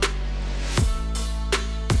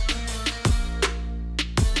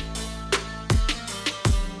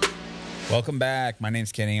Welcome back. My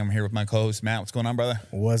name's Kenny. I'm here with my co-host, Matt. What's going on, brother?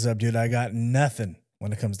 What's up, dude? I got nothing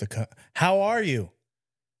when it comes to... How are you?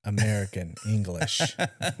 American English.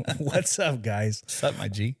 What's up, guys? What's up, my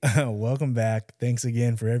G? Welcome back. Thanks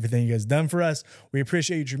again for everything you guys done for us. We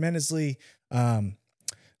appreciate you tremendously.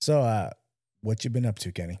 So, what you been up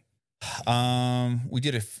to, Kenny? We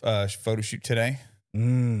did a photo shoot today.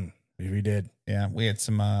 We did. Yeah, we had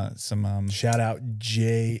some Shout out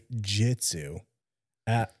Jiu Jitsu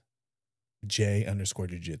at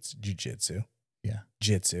J_Jiu-Jitsu. Yeah.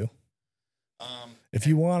 Jitsu. If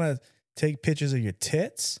you want to take pictures of your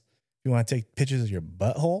tits, if you want to take pictures of your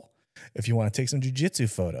butthole, if you want to take some jiu-jitsu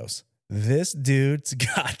photos, this dude's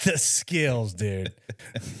got the skills, dude.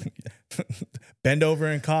 Bend over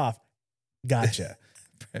and cough. Gotcha.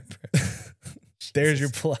 There's your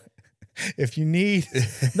plug. If you need,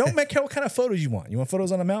 don't make what kind of photos you want. You want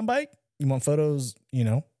photos on a mountain bike? You want photos,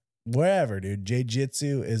 wherever, dude.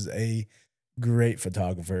 Jiu-Jitsu is a great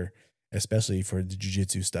photographer, especially for the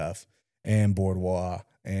jiu-jitsu stuff and boardwalk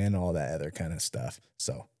and all that other kind of stuff.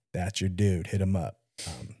 So that's your dude. Hit him up.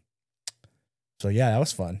 So yeah, that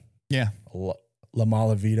was fun. Yeah. La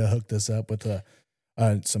Malavita hooked us up with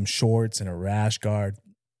some shorts and a rash guard.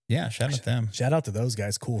 Yeah, shout out to them. Shout out to those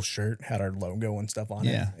guys. Cool shirt. Had our logo and stuff on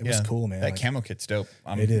it. It was cool, man. That camo kit's dope.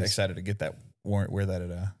 I'm excited to get that. Wear that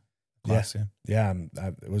at a class soon. Yeah,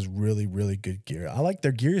 it was really, really good gear. I like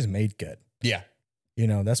their gear is made good. Yeah.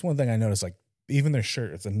 That's one thing I noticed. Like, even their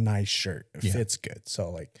shirt, it's a nice shirt. It fits good. So,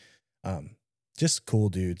 like, just cool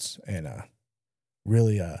dudes and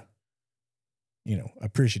really,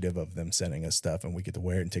 appreciative of them sending us stuff and we get to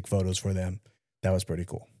wear it and take photos for them. That was pretty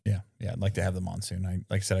cool. Yeah. Yeah. I'd like to have them on soon.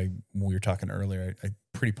 Like I said, we were talking earlier, I'm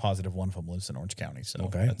pretty positive one of them lives in Orange County. So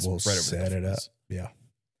that's we'll right over set it up. Yeah.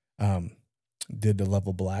 Did the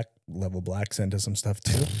level black send us some stuff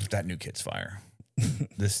too? That new kit's fire.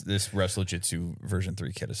 This Wrestle Jitsu version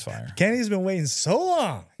 3 kit is fire. Kenny's been waiting so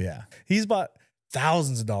long. Yeah. He's bought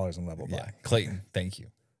thousands of dollars on level black. Clayton, thank you.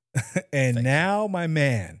 And thank now you. My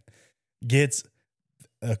man gets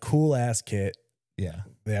a cool ass kit. Yeah.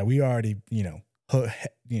 Yeah. We already,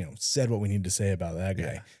 said what we need to say about that guy.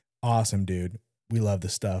 Yeah. Awesome dude. We love the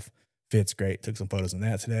stuff. Fits great. Took some photos on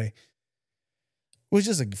that today. It was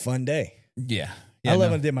just a fun day. Yeah. I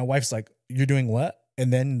love it. My wife's like, "You're doing what?"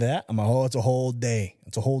 And then that, I'm like, "Oh, it's a whole day.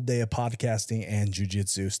 It's a whole day of podcasting and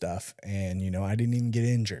jiu-jitsu stuff." And, I didn't even get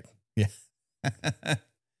injured. Yeah.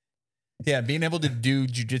 Yeah. Being able to do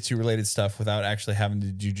jiu-jitsu related stuff without actually having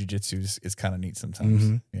to do jiu-jitsu is kind of neat sometimes.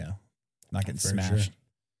 Mm-hmm. Yeah. Not getting smashed.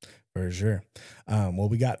 For sure. What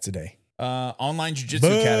we got today? Online Jiu Jitsu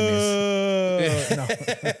Academies. No.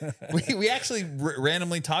 we actually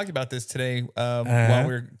randomly talked about this today while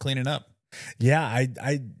we were cleaning up. Yeah,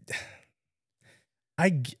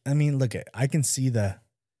 I mean, look, I can see the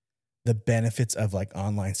benefits of like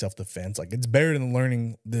online self-defense. Like, it's better than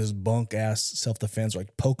learning this bunk ass self-defense.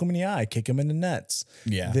 Like, poke him in the eye, kick him in the nuts.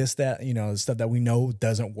 Yeah, this, that, stuff that we know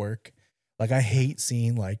doesn't work. Like, I hate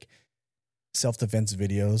seeing like self-defense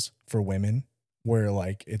videos for women where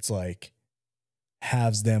like it's like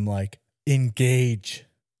has them like engage,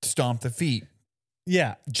 stomp the feet.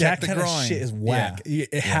 Yeah, check that kind groin. of shit is whack. Yeah.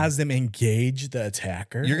 It has them engage the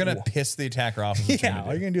attacker. You're gonna piss the attacker off. Yeah,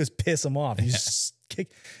 all you're gonna do is piss them off. You just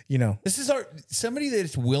kick. This is somebody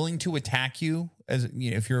that's willing to attack you as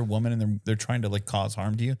if you're a woman and they're trying to like cause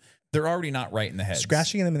harm to you. They're already not right in the head.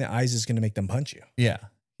 Scratching them in the eyes is gonna make them punch you. Yeah,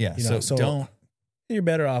 yeah. So don't. You're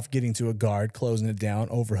better off getting to a guard, closing it down,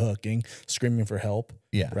 overhooking, screaming for help.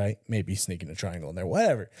 Yeah. Right? Maybe sneaking a triangle in there,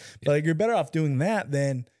 whatever. Yeah. But like, you're better off doing that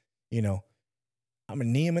than, I'm going to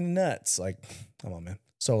knee him in the nuts. Like, come on, man.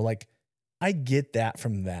 So like, I get that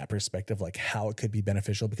from that perspective, like how it could be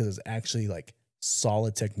beneficial because it's actually like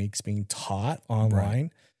solid techniques being taught online. Right.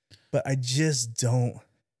 But I just don't.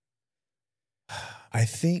 I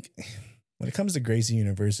think when it comes to Gracie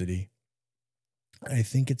University, I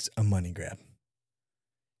think it's a money grab.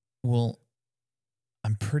 Well,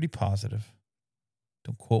 I'm pretty positive.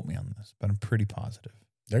 Don't quote me on this, but I'm pretty positive.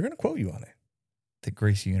 They're going to quote you on it. That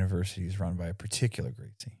Gracie University is run by a particular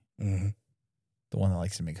Gracie. Mm-hmm. The one that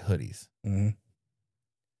likes to make hoodies. Mm-hmm.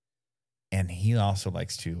 And he also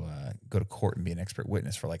likes to go to court and be an expert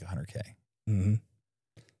witness for like $100K. Mm-hmm.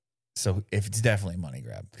 So if it's definitely a money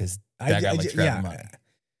grab because that guy likes grabbing money.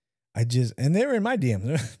 And they were in my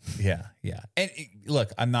DMs. Yeah. And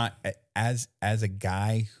look, I'm not as a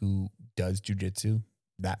guy who does jujitsu.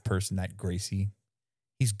 That person, that Gracie,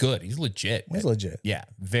 he's good. He's legit. He's legit. Yeah,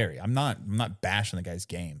 very. I'm not bashing the guy's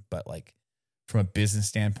game, but like from a business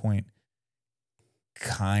standpoint,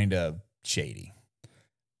 kind of shady.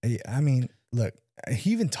 I mean, look,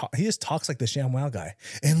 he just talks like the ShamWow guy.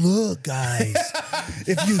 And look, guys,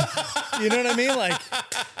 if you know what I mean? Like,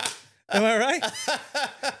 am I right?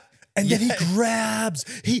 And then he grabs,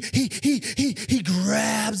 he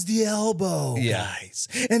grabs the elbow, guys.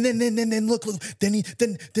 And then look, then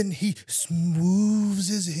he moves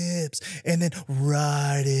his hips and then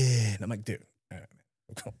right in. I'm like, dude, all right,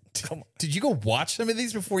 come on. Did you go watch some of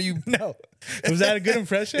these before you? No. Was that a good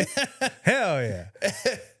impression? Hell yeah.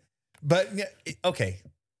 But okay.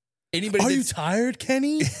 Anybody? Are you tired,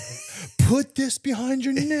 Kenny? Put this behind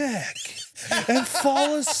your neck and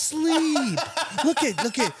fall asleep. Look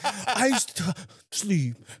at. I used to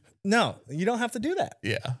sleep. No, you don't have to do that.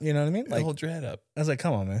 Yeah. You know what I mean? Like, hold your head up. I was like,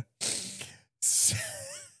 come on, man.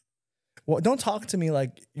 Well, don't talk to me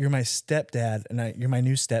like you're my stepdad and you're my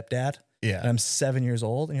new stepdad. Yeah. And I'm 7 years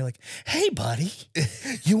old and you're like, hey, buddy,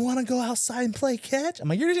 you want to go outside and play catch? I'm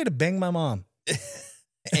like, you're just going to bang my mom.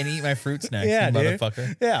 And eat my fruit snacks, yeah, you dude.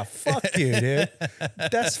 motherfucker. Yeah, fuck you, dude.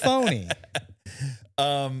 That's phony.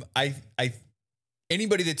 I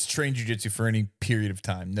anybody that's trained jiu-jitsu for any period of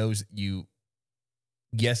time knows that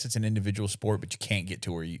yes, it's an individual sport, but you can't get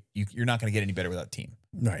to where you're not going to get any better without team.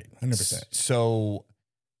 Right, 100%. So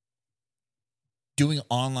doing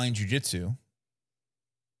online jiu-jitsu,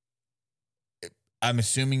 I'm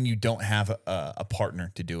assuming you don't have a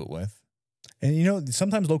partner to do it with. And you know,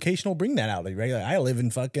 sometimes location will bring that out, right? Like, I live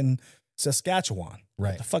in fucking Saskatchewan.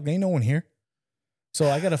 Right. What the fuck? Ain't no one here.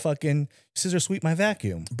 So I got to fucking scissor sweep my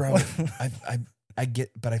vacuum. Bro, I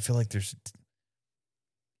get, but I feel like there's,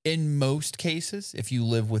 in most cases, if you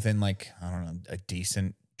live within like, I don't know, a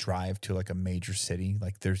decent drive to like a major city,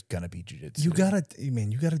 like there's going to be jiu-jitsu. You got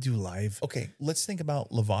to do live. Okay, let's think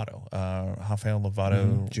about Lovato. Rafael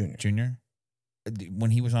Lovato Jr. When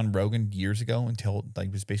he was on Rogan years ago, until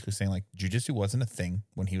like was basically saying like jiu-jitsu wasn't a thing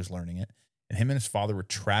when he was learning it, and him and his father were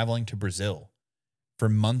traveling to Brazil for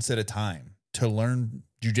months at a time to learn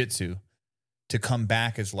jiu-jitsu, to come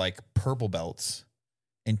back as like purple belts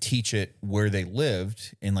and teach it where they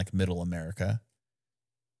lived in like middle America,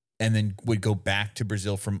 and then would go back to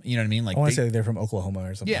Brazil from, you know what I mean? Like, I want to say they're from Oklahoma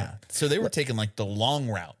or something. Yeah, so they were taking like the long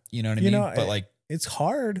route, you know what I mean? But like, it's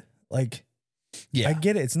hard. Like, yeah, I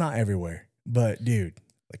get it. It's not everywhere. But dude,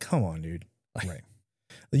 like, come on, dude. Like, right.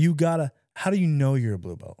 You gotta, how do you know you're a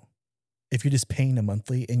blue belt? If you're just paying a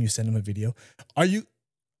monthly and you send them a video, I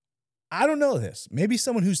don't know this. Maybe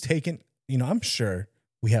someone who's taken, I'm sure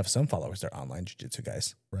we have some followers that are online jiu-jitsu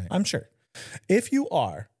guys. Right. I'm sure. If you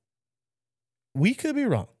are, we could be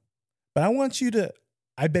wrong. But I want you to,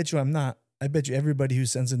 I bet you I'm not. I bet you everybody who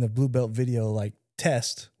sends in the blue belt video, like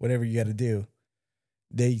test, whatever you got to do,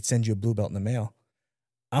 they send you a blue belt in the mail.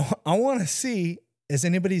 I want to see, has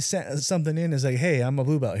anybody sent something in as like, hey, I'm a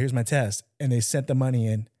blue belt, here's my test. And they sent the money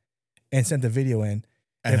in and sent the video in.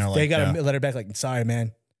 And if they got a letter back like, sorry,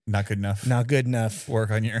 man. Not good enough. Not good enough.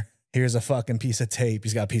 Work on your. Here's a fucking piece of tape.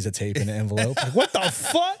 He's got a piece of tape in an envelope. Like, what the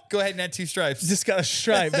fuck? Go ahead and add 2 stripes. Just got a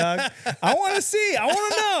stripe, dog. I want to see. I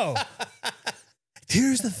want to know.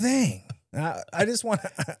 Here's the thing. I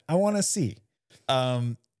want to see.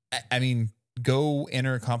 I mean, go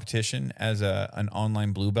enter a competition as an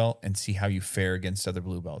online blue belt and see how you fare against other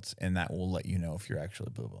blue belts, and that will let you know if you're actually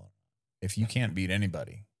a blue belt. If you can't beat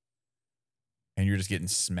anybody and you're just getting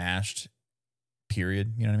smashed,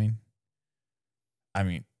 period, you know what I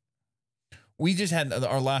mean? We just had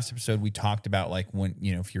our last episode. We talked about like when,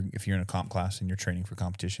 if you're in a comp class and you're training for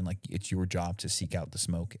competition, like it's your job to seek out the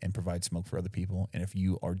smoke and provide smoke for other people. And if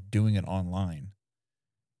you are doing it online,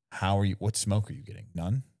 what smoke are you getting?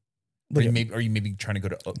 None. Are you maybe trying to go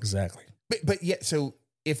to exactly? But yeah. So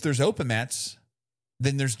if there's open mats,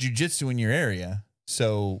 then there's jiu-jitsu in your area.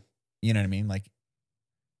 So you know what I mean? Like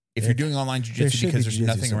if you're doing online jiu-jitsu because there's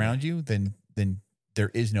nothing around you, then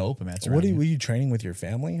there is no open mats around you. Were you training with your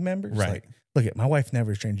family members? Right. Like, look at my wife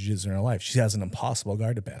never trained jiu-jitsu in her life. She has an impossible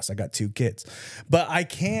guard to pass. I got 2 kids, but I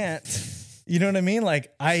can't, you know what I mean?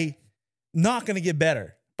 Like I not going to get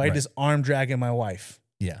better by just arm dragging my wife.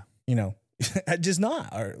 Yeah. Just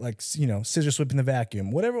not, or like, scissor sweeping the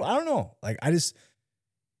vacuum, whatever. I don't know. Like, I just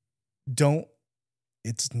don't,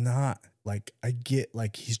 it's not like, I get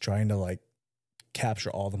like he's trying to like capture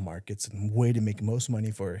all the markets and way to make most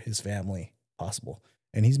money for his family possible.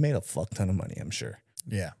 And he's made a fuck ton of money, I'm sure.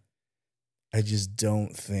 Yeah. I just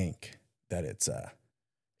don't think that it's,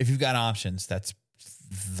 if you've got options, that's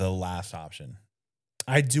the last option.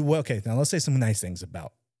 I do. Well, okay. Now let's say some nice things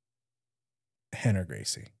about Henner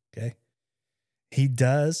Gracie. Okay. He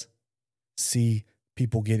does see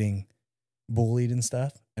people getting bullied and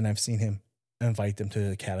stuff. And I've seen him invite them to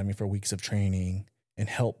the academy for weeks of training and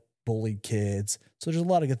help bullied kids. So there's a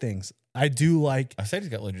lot of good things. I do like, I said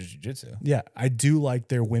he's got legit jiu-jitsu. yeah, I do like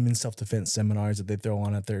their women's self-defense seminars that they throw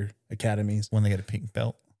on at their academies. When they get a pink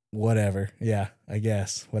belt. Whatever. Yeah, I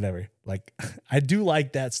guess. Whatever. Like, I do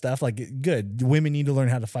like that stuff. Like, good. Women need to learn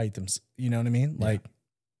how to fight them. You know what I mean? Yeah. Like,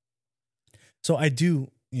 so I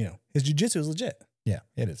do, you know, his jiu-jitsu is legit. Yeah,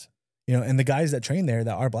 it is. You know, and the guys that train there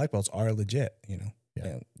that are black belts are legit, you know.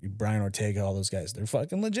 Yeah. Brian Ortega, all those guys, they're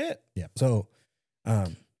fucking legit. Yeah. So,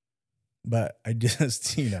 but I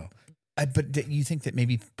just, you know. But you think that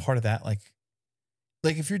maybe part of that, like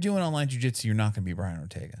if you're doing online jiu-jitsu, you're not going to be Brian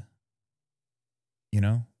Ortega. You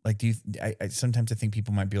know? Like, I sometimes I think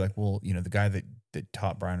people might be like, well, you know, the guy that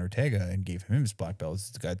taught Brian Ortega and gave him his black belt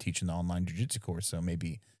is the guy teaching the online jiu-jitsu course. So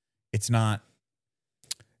maybe it's not.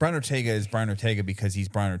 Brian Ortega is Brian Ortega because he's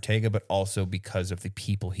Brian Ortega, but also because of the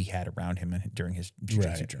people he had around him during his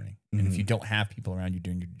jiu-jitsu journey. And if you don't have people around you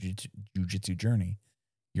during your jiu-jitsu journey,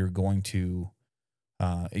 you're going to,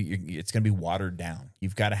 it's going to be watered down.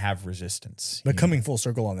 You've got to have resistance. But coming full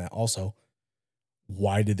circle on that also,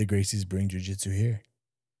 why did the Gracies bring jiu-jitsu here?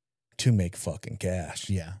 To make fucking cash.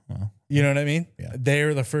 Yeah. Well, you know what I mean? Yeah.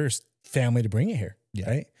 They're the first family to bring it here. Yeah.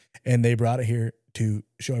 Right. And they brought it here to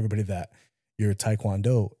show everybody that your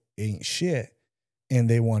Taekwondo ain't shit. And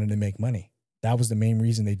they wanted to make money. That was the main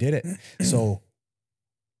reason they did it. So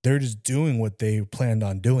they're just doing what they planned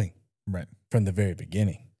on doing. Right. From the very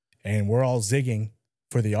beginning. And we're all zigging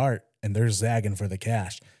for the art and they're zagging for the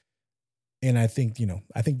cash. And I think, you know,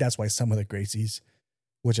 I think that's why some of the Gracies,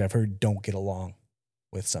 which I've heard, don't get along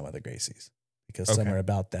with some of the Gracies, because some are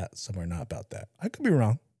about that, some are not about that. I could be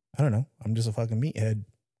wrong. I don't know. I'm just a fucking meathead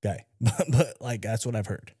guy, but like that's what I've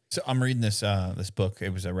heard. So I'm reading this book.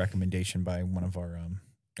 It was a recommendation by one of our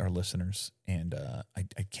listeners, and I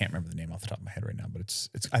can't remember the name off the top of my head right now, but it's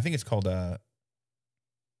I think it's called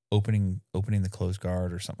opening the closed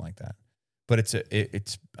guard or something like that. But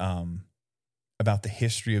it's about the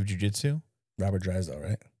history of jiu-jitsu. Robert Drysdale,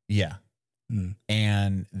 right? Yeah. Mm.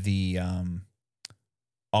 And the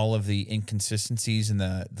all of the inconsistencies in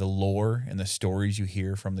the lore and the stories you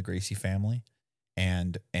hear from the Gracie family,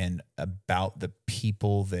 and about the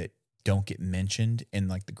people that don't get mentioned in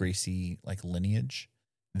like the Gracie like lineage,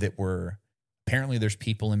 that were apparently there's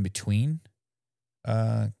people in between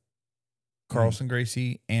Carlson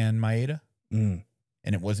Gracie and Maeda. Mm.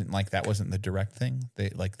 And it wasn't like that wasn't the direct thing. They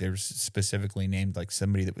like there's specifically named like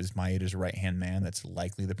somebody that was Maeda's right hand man. That's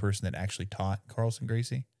likely the person that actually taught Carlson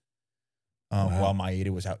Gracie. While Maeda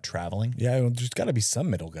was out traveling. Yeah, there's got to be some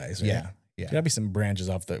middle guys, right? Yeah. There's got to be some branches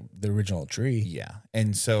off the original tree. Yeah.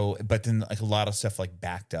 And so, but then like a lot of stuff like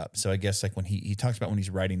backed up. So I guess like when he talks about when he's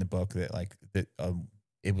writing the book that like that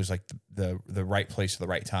it was like the right place at the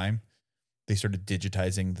right time. They started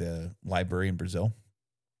digitizing the library in Brazil.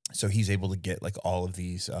 So he's able to get like all of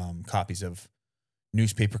these copies of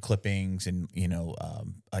newspaper clippings and, you know,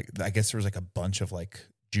 I guess there was like a bunch of like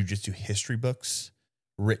jiu-jitsu history books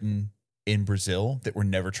written in Brazil that were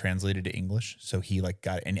never translated to English. So he like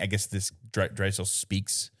got, and I guess this Drysdale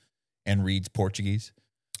speaks and reads Portuguese.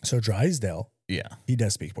 So Drysdale, yeah, he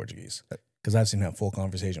does speak Portuguese because I've seen him have full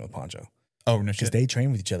conversation with Pancho. Oh, no Because shit. they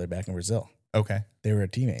trained with each other back in Brazil. Okay. They were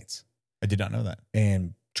teammates. I did not know that.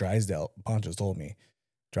 And Drysdale, Pancho's told me,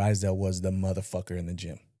 Drysdale was the motherfucker in the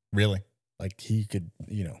gym. Really? Like he could,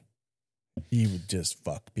 you know, he would just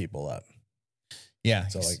fuck people up. Yeah.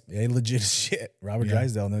 So like, they legit as shit. Robert Yeah.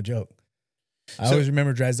 Drysdale, no joke. I always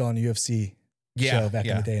remember Drysdale on the UFC show back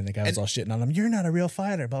in the day, and the guy was all shitting on him. You're not a real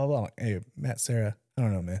fighter, blah, blah, blah. Like, hey, Matt Serra. I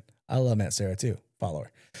don't know, man. I love Matt Serra too.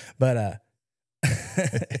 Follower. But,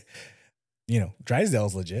 you know,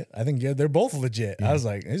 Drysdale's legit. I think they're both legit. Yeah. I was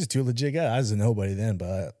like, these are two legit guys. I was a nobody then,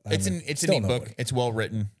 but it's a neat book. It's well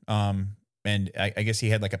written. And I guess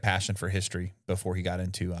he had like a passion for history before he got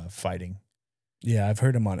into fighting. Yeah, I've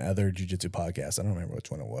heard him on other jiu-jitsu podcasts. I don't remember which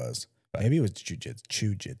one it was. Maybe it was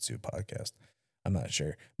Jiu-Jitsu podcast. I'm not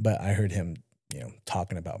sure. But I heard him, you know,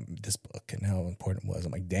 talking about this book and how important it was.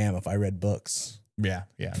 I'm like, damn, if I read books. Yeah.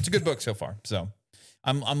 Yeah. It's a good book so far. So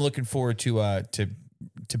I'm looking forward to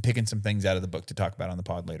picking some things out of the book to talk about on the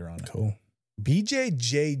pod later on. Cool.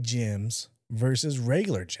 BJJ gyms versus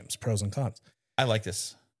regular gyms, pros and cons. I like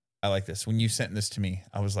this. When you sent this to me,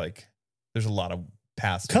 I was like, there's a lot of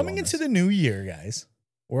paths. Coming into the new year, guys,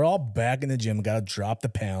 we're all back in the gym. Got to drop the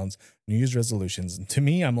pounds, New Year's resolutions. And to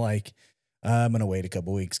me, I'm like, I'm going to wait a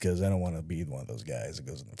couple weeks because I don't want to be one of those guys that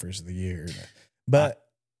goes in the first of the year. But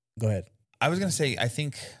go ahead. I was going to say, I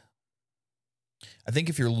think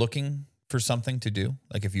if you're looking for something to do,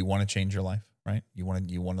 like if you want to change your life, right? You want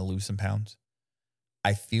to lose some pounds.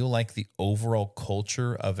 I feel like the overall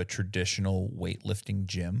culture of a traditional weightlifting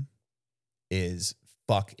gym is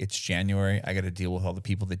fuck, it's January. I got to deal with all the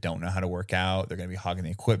people that don't know how to work out. They're going to be hogging the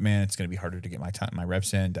equipment. It's going to be harder to get my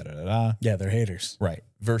reps in. Da da da da. Yeah, they're haters. Right.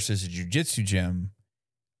 Versus a jiu-jitsu gym,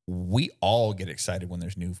 we all get excited when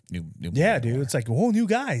there's new. Yeah, dude. It's like, whoa, new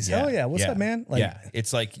guys. Yeah, Hell yeah. What's yeah, up, man? Like, yeah.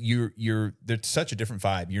 It's like there's such a different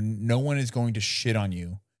vibe. No one is going to shit on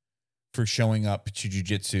you for showing up to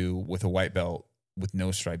jiu-jitsu with a white belt with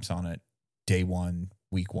no stripes on it, day one,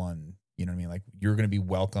 week one. You know what I mean? Like, you're going to be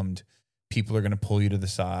welcomed. People are going to pull you to the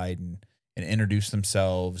side and introduce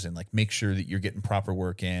themselves and like make sure that you're getting proper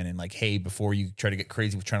work in. And like, hey, before you try to get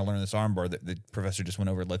crazy with trying to learn this armbar that the professor just went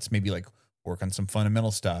over, let's maybe like work on some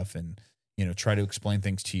fundamental stuff and, you know, try to explain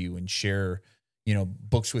things to you and share, you know,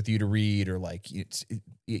 books with you to read, or like it's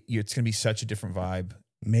going to be such a different vibe.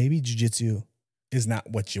 maybe jiu-jitsu is not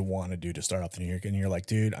what you want to do to start off the new year. And you're like,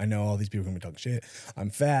 dude, I know all these people are going to be talking shit. I'm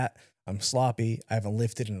fat. I'm sloppy. I haven't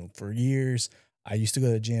lifted for years. I used to go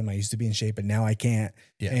to the gym. I used to be in shape, but now I can't.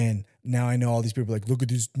 Yeah. And now I know all these people are like, look at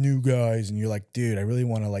these new guys. And you're like, dude, I really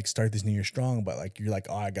want to like start this new year strong. But like, you're like,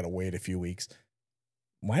 oh, I got to wait a few weeks.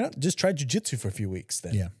 Why not just try jiu-jitsu for a few weeks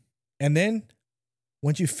then? Yeah. And then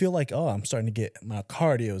once you feel like, oh, I'm starting to get, my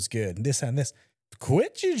cardio is good and this and this,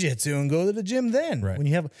 quit jiu-jitsu and go to the gym then. Right. When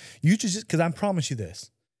you just, because I promise you this,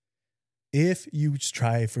 if you just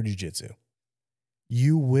try for jiu-jitsu,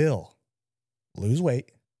 you will lose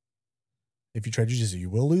weight. If you try jiu-jitsu, you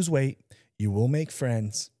will lose weight. You will make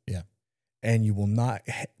friends. Yeah. And you will not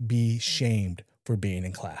be shamed for being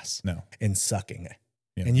in class. No. And sucking.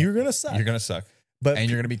 Yeah. And you're going to suck. You're going to suck. But and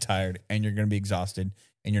you're going to be tired and you're going to be exhausted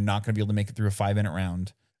and you're not going to be able to make it through a 5-minute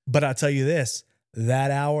round. But I'll tell you this,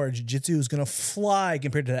 that hour of jiu-jitsu is going to fly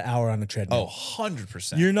compared to the hour on the treadmill. Oh,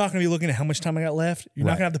 100%. You're not going to be looking at how much time I got left. You're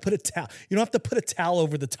not Right. going to have to put a towel. You don't have to put a towel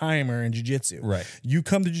over the timer in jiu-jitsu. Right. You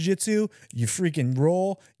come to jiu-jitsu, you freaking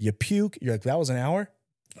roll, you puke. You're like, that was an hour.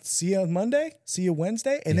 See you on Monday. See you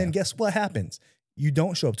Wednesday. And then Yeah. guess what happens? You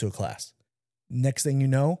don't show up to a class. Next thing you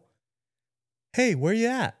know, hey, where you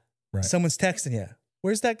at? Right. Someone's texting you.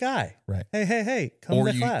 Where's that guy? Right. Hey, come Or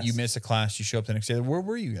to class. you miss a class, you show up the next day. Where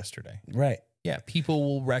were you yesterday? Right. Yeah. People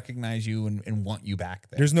will recognize you and want you back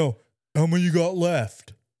there. There's no, how many you got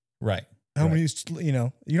left? Right. How Right. many, you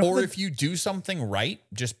don't Or have if you do something right,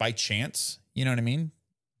 just by chance, you know what I mean?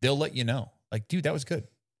 They'll let you know. Like, dude, that was good.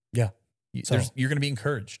 Yeah. So- You're going to be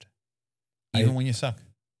encouraged. Even when you suck.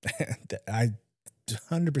 I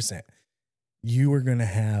 100%. You are going to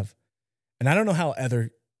have, and I don't know how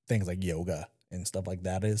other things like yoga and stuff like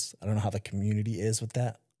that is. I don't know how the community is with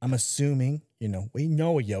that. I'm assuming, we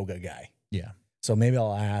know a yoga guy. Yeah. So maybe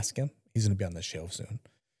I'll ask him. He's going to be on the show soon.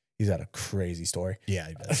 He's got a crazy story. Yeah,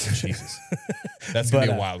 he does. Jesus. That's going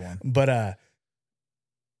to be a wild one. But I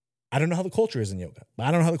don't know how the culture is in yoga.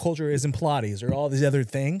 I don't know how the culture is in Pilates or all these other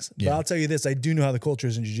things. But Yeah. I'll tell you this. I do know how the culture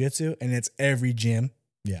is in jiu-jitsu, and it's every gym.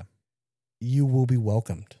 Yeah. You will be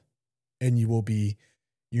welcomed. And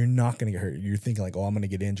you're not going to get hurt. You're thinking like, oh, I'm going to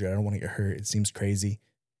get injured. I don't want to get hurt. It seems crazy.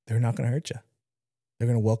 They're not going to hurt you. They're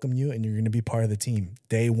going to welcome you, and you're going to be part of the team.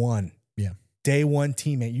 Day one. Yeah. Day one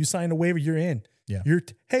teammate. You signed a waiver, you're in. Yeah.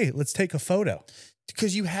 Hey, let's take a photo.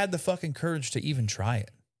 Because you had the fucking courage to even try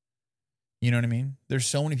it. You know what I mean? There's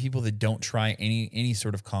so many people that don't try any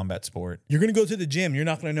sort of combat sport. You're going to go to the gym. You're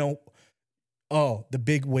not going to know, oh, the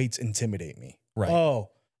big weights intimidate me. Right. Oh,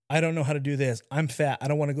 I don't know how to do this. I'm fat. I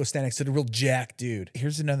don't want to go stand next to the real jack dude.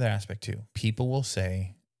 Here's another aspect too. People will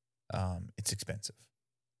say it's expensive.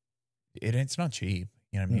 It's not cheap.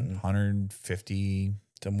 You know what I mean? 150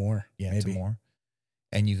 To more. yeah, maybe. to more.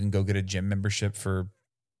 And you can go get a gym membership for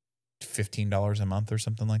 $15 a month or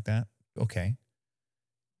something like that. Okay.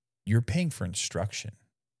 You're paying for instruction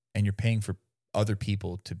and you're paying for other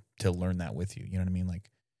people to learn that with you. You know what I mean? Like,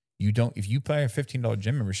 if you buy a $15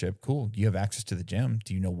 gym membership, cool. You have access to the gym.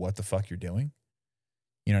 Do you know what the fuck you're doing?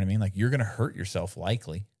 You know what I mean? Like, you're going to hurt yourself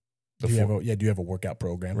likely. Do you have a workout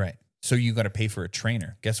program? Right. So you got to pay for a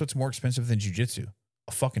trainer. Guess what's more expensive than jiu-jitsu?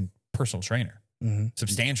 A fucking personal trainer. Mm-hmm.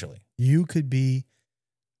 Substantially. You could be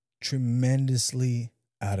tremendously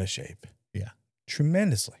out of shape. Yeah.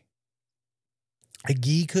 Tremendously. A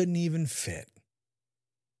gi couldn't even fit.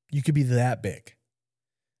 You could be that big.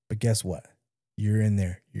 But guess what? You're in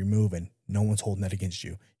there. You're moving. No one's holding that against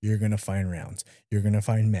you. You're going to find rounds. You're going to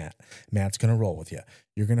find Matt. Matt's going to roll with you.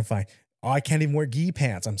 You're going to find, oh, I can't even wear gi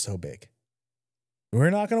pants. I'm so big. We're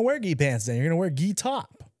not going to wear gi pants then. You're going to wear gi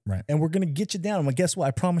top. Right. And we're going to get you down. Well, guess what?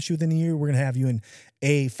 I promise you within a year, we're going to have you in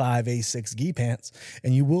A5, A6 gi pants,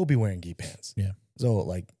 and you will be wearing gi pants. Yeah. So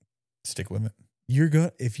like, Stick with it.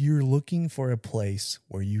 if you're looking for a place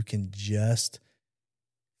where you can just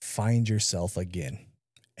find yourself again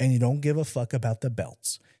and you don't give a fuck about the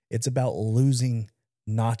belts, it's about losing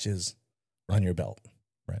notches on your belt.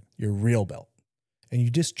 Right. Your real belt. And you're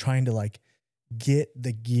just trying to like get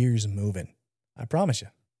the gears moving. I promise you.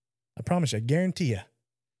 I guarantee you.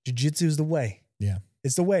 Jiu-jitsu is the way. Yeah.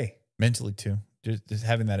 It's the way. Mentally too. Just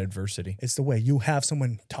having that adversity. It's the way. You have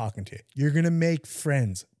someone talking to you. You're going to make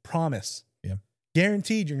friends. Promise. Yeah.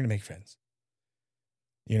 Guaranteed you're going to make friends.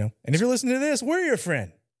 You know? And if you're listening to this, we're your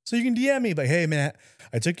friend. So you can DM me like, hey, Matt,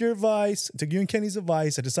 I took your advice. I took you and Kenny's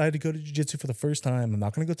advice. I decided to go to jiu-jitsu for the first time. I'm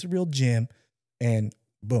not going to go to the real gym. And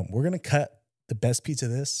boom, we're going to cut the best piece of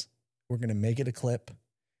this. We're going to make it a clip.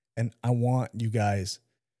 And I want you guys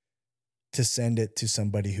to send it to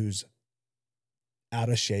somebody who's out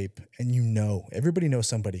of shape. And you know, everybody knows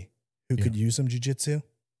somebody who could use some jiu-jitsu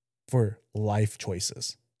for life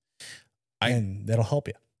choices. And that'll help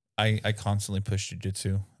you. I constantly push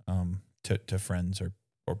jiu-jitsu to friends or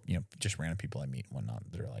you know, just random people I meet and whatnot.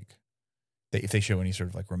 They're like, if they show any sort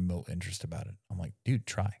of like remote interest about it, I'm like, dude,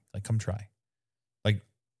 try. Like, come try. Like,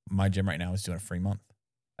 my gym right now is doing a free month.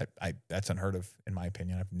 That's unheard of, in my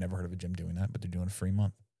opinion. I've never heard of a gym doing that, but they're doing a free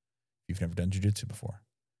month. If you've never done jiu-jitsu before.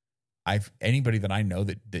 Anybody that I know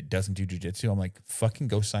that doesn't do jiu-jitsu, I'm like, fucking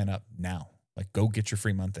go sign up now. Like, go get your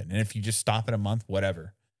free month in. And if you just stop at a month,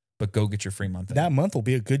 whatever, but go get your free month in. That month will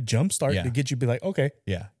be a good jump start to get you to be like, okay.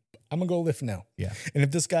 Yeah. I'm going to go lift now. Yeah. And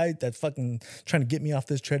if this guy that's fucking trying to get me off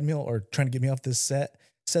this treadmill or trying to get me off this set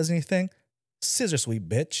says anything, scissor sweep,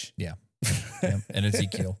 bitch. Yeah. Yeah. And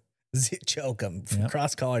Ezekiel. Choke him.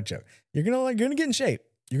 Cross collar choke. You're going to get in shape.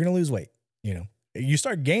 You're going to lose weight. You know, you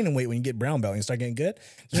start gaining weight when you get brown belt and you start getting good.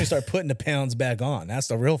 Then you start putting the pounds back on. That's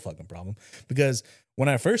the real fucking problem. Because when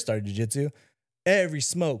I first started jiu-jitsu, everybody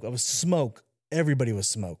was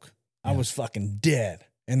smoke. I was fucking dead.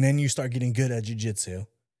 And then you start getting good at jiu-jitsu.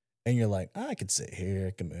 And you're like, I could sit here,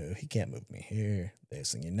 I can move. He can't move me here.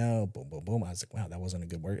 This thing, you know, boom, boom, boom. I was like, wow, that wasn't a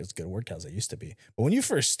good work. It's good workout as it used to be. But when you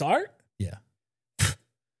first start,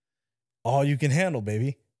 all you can handle,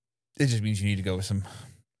 baby. It just means you need to go with some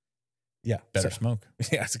better smoke.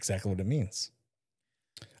 Yeah, that's exactly what it means.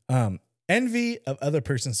 Envy of other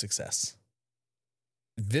person's success.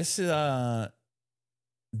 This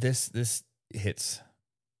hits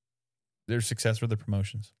their success with the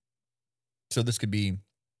promotions. So this could be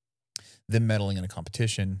them medaling in a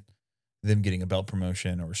competition, them getting a belt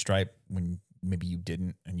promotion or a stripe when maybe you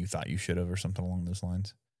didn't and you thought you should have or something along those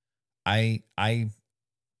lines. I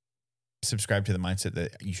subscribe to the mindset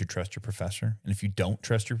that you should trust your professor. And if you don't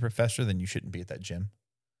trust your professor, then you shouldn't be at that gym.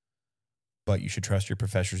 But you should trust your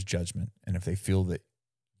professor's judgment. And if they feel that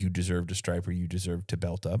you deserved a stripe or you deserved to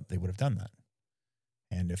belt up, they would have done that.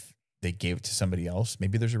 And if they gave it to somebody else,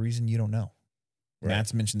 maybe there's a reason you don't know. Right.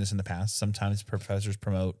 Matt's mentioned this in the past. Sometimes professors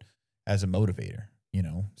promote as a motivator, you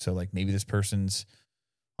know? So like maybe this person's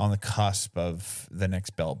on the cusp of the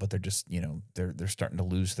next belt, but they're just, you know, they're starting to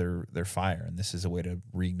lose their fire. And this is a way to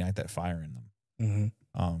reignite that fire in them.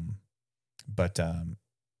 Mm-hmm.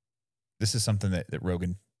 This is something that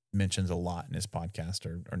Rogan mentions a lot in his podcast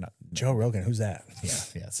or not. Joe Rogan. Who's that?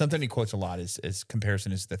 Yeah. Something he quotes a lot is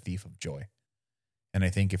comparison is the thief of joy. And I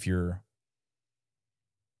think if you're,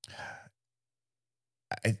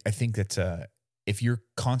 I think that if you're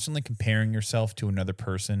constantly comparing yourself to another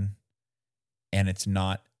person and it's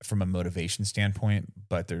not from a motivation standpoint,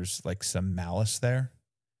 but there's like some malice there,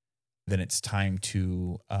 then it's time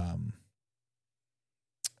to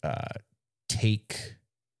take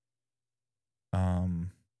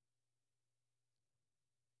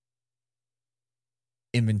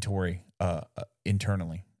inventory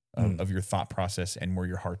internally of your thought process and where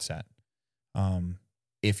your heart's at.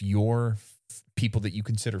 If your people that you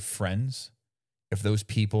consider friends, if those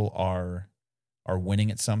people are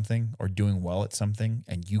winning at something or doing well at something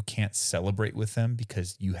and you can't celebrate with them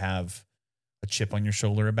because you have a chip on your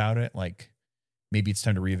shoulder about it, like maybe it's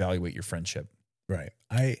time to reevaluate your friendship. Right.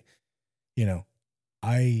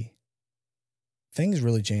 Things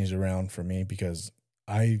really changed around for me because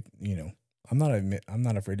I'm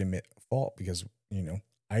not afraid to admit fault because, you know,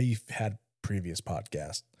 I've had previous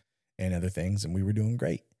podcasts and other things and we were doing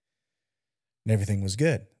great and everything was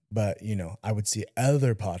good. But, you know, I would see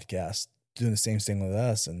other podcasts doing the same thing with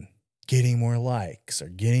us and getting more likes or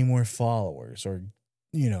getting more followers or,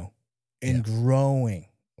 you know, and growing.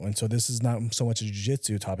 And so this is not so much a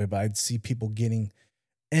jiu-jitsu topic, but I'd see people getting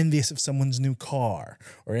envious of someone's new car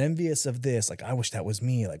or envious of this. Like, I wish that was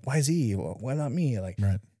me. Like, why is he? Well, why not me? Like,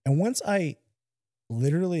 right. And once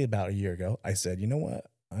literally about a year ago, I said, you know what?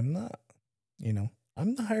 I'm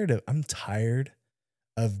tired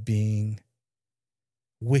of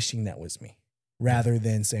wishing that was me rather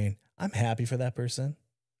than saying, I'm happy for that person.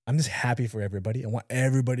 I'm just happy for everybody. I want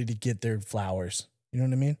everybody to get their flowers. You know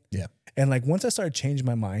what I mean? Yeah. And like, once I started changing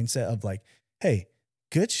my mindset of like, hey,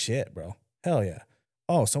 good shit, bro. Hell yeah.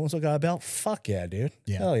 Oh, so-and-so got a belt? Fuck yeah, dude.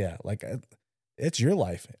 Yeah. Hell yeah. Like, it's your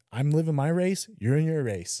life. I'm living my race. You're in your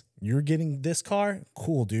race. You're getting this car?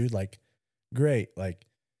 Cool, dude. Like, great. Like,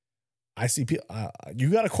 I see people, you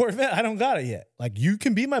got a Corvette. I don't got it yet. Like, you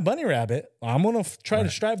can be my bunny rabbit. I'm going to try to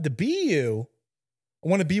strive to be you. I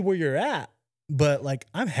want to be where you're at. But like,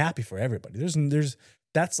 I'm happy for everybody.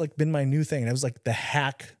 That's like been my new thing. And it was like the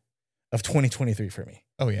hack of 2023 for me.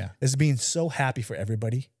 Oh yeah. Is being so happy for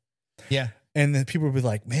everybody. Yeah. And then people will be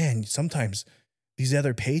like, man, sometimes these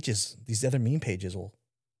other meme pages will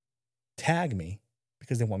tag me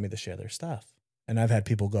because they want me to share their stuff. And I've had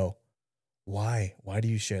people go, why? Why do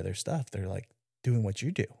you share their stuff? They're like doing what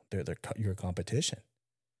you do. They're your competition.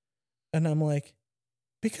 And I'm like,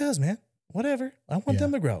 because, man, whatever. I want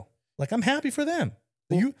them to grow. Like, I'm happy for them.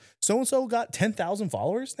 You so-and-so got 10,000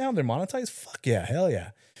 followers now. They're monetized. Fuck yeah. Hell yeah.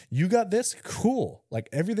 You got this. Cool. Like,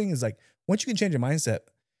 everything is like, once you can change your mindset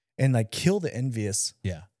and like kill the envious.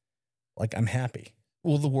 Yeah. Like, I'm happy.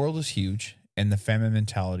 Well, the world is huge and the famine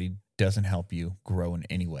mentality doesn't help you grow in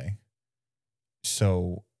any way.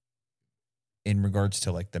 So in regards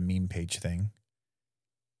to like the meme page thing,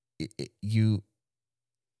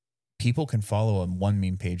 people can follow one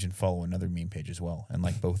meme page and follow another meme page as well. And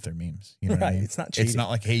like both their memes, you know what I mean? It's not cheating. It's not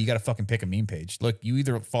like, hey, you got to fucking pick a meme page. Look, you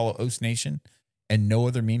either follow Oast Nation and no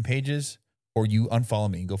other meme pages, or you unfollow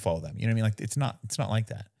me and go follow them. You know what I mean? Like, it's not like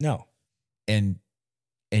that. No. And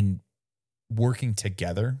working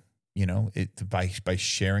together, you know, by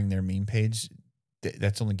sharing their meme page,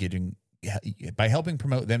 that's only getting, by helping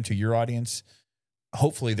promote them to your audience.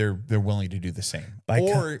 Hopefully they're willing to do the same,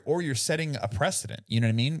 or you're setting a precedent. You know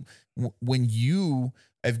what I mean? When you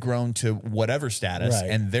have grown to whatever status,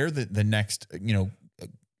 and they're the next,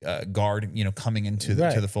 guard, coming into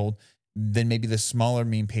to the fold, then maybe the smaller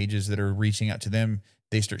meme pages that are reaching out to them,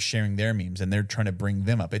 they start sharing their memes and they're trying to bring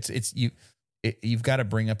them up. You've got to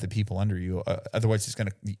bring up the people under you. Otherwise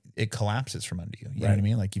it collapses from under you. You know what I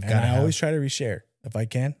mean? Like, I always try to reshare. If I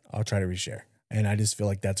can, I'll try to reshare. And I just feel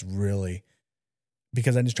like that's really,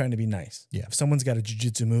 because I'm just trying to be nice. Yeah. If someone's got a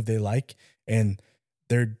jiu-jitsu move they like and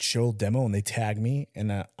their show demo and they tag me,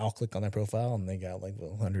 and I'll click on their profile and they got like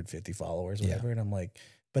 150 followers or whatever. And I'm like,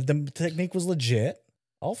 but the technique was legit.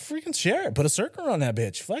 I'll freaking share it. Put a circle on that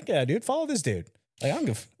bitch. Fuck yeah, dude. Follow this dude. Like, I'm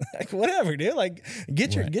like, whatever, dude. Like,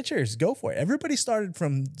 get yours. Go for it. Everybody started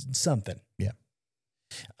from something. Yeah.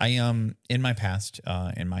 I in my past,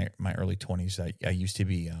 in my early 20s, I used to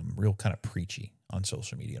be real kind of preachy on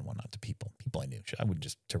social media and whatnot to people I knew. I wouldn't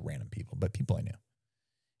just to random people, but people I knew.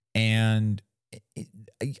 And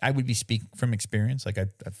I would be speaking from experience. Like,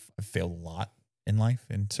 I've failed a lot in life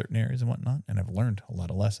in certain areas and whatnot, and I've learned a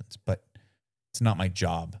lot of lessons. But it's not my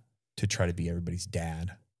job to try to be everybody's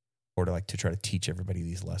dad or to try to teach everybody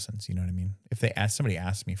these lessons. You know what I mean? If somebody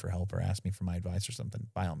asks me for help or asks me for my advice or something,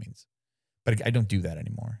 by all means. But I don't do that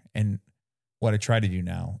anymore. And what I try to do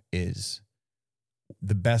now is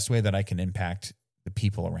the best way that I can impact the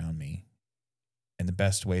people around me, and the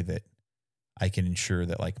best way that I can ensure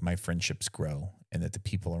that like my friendships grow and that the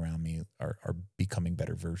people around me are becoming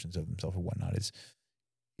better versions of themselves or whatnot, is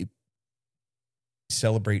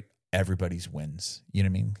celebrate everybody's wins. You know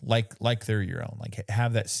what I mean? Like they're your own. Like,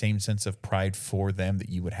 have that same sense of pride for them that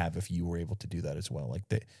you would have if you were able to do that as well. Like,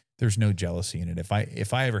 there's no jealousy in it.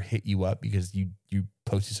 If I ever hit you up because you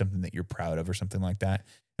posted something that you're proud of or something like that,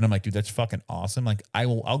 and I'm like, dude, that's fucking awesome. Like,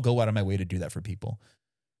 I'll go out of my way to do that for people,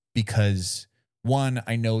 because one,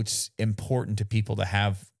 I know it's important to people to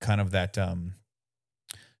have kind of that,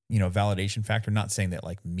 validation factor. Not saying that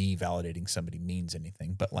like me validating somebody means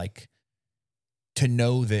anything, but like to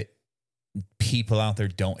know that people out there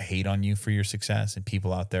don't hate on you for your success, and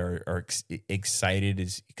people out there are excited,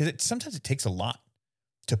 is because sometimes it takes a lot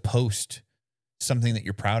to post something that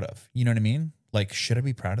you're proud of. You know what I mean? Like, should I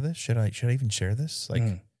be proud of this? Should I even share this? Like,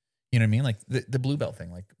 you know what I mean? Like the blue belt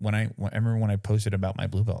thing. Like I remember when I posted about my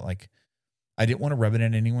blue belt, like I didn't want to rub it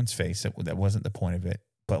in anyone's face. That wasn't the point of it.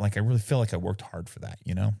 But like, I really feel like I worked hard for that,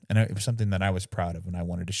 and it was something that I was proud of, and I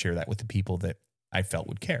wanted to share that with the people that I felt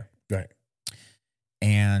would care. Right.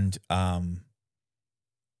 And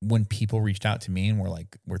when people reached out to me and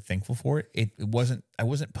were thankful for it, I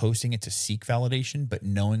wasn't posting it to seek validation, but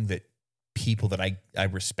knowing that people that I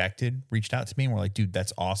respected reached out to me and were like, dude,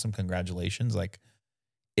 that's awesome. Congratulations. Like,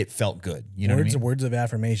 it felt good. You know what I mean? Words of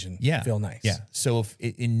affirmation. Yeah. Feel nice. Yeah. So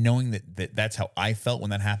in knowing that's how I felt when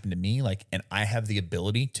that happened to me, like, and I have the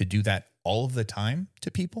ability to do that all of the time to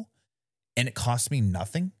people, and it costs me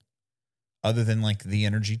nothing other than like the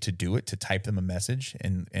energy to do it, to type them a message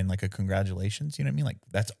and like a congratulations, you know what I mean? Like,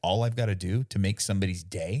 that's all I've got to do to make somebody's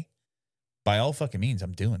day. by all fucking means,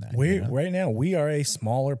 I'm doing that. Right now, we are a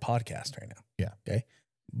smaller podcast right now. Yeah. Okay.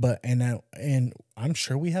 But, and I'm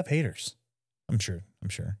sure we have haters. I'm sure.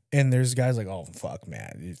 And there's guys like, oh, fuck,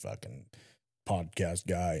 man, you fucking podcast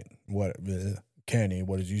guy. What, Kenny,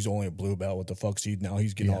 what is he's only a blue belt? What the fuck's he now?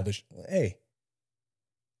 He's getting all this. Hey,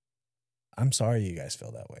 I'm sorry you guys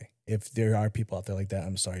feel that way. If there are people out there like that,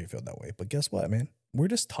 I'm sorry you feel that way. But guess what, man? We're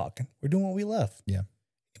just talking. We're doing what we love. Yeah.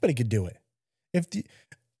 Anybody could do it. If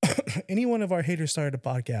any one of our haters started a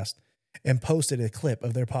podcast and posted a clip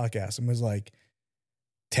of their podcast and was like,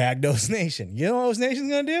 tag Dose Nation. You know what Dose Nation's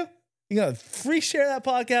going to do? You're going to free share that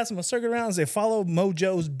podcast. I'm going to circle around and say, follow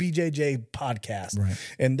Mojo's BJJ podcast. Right.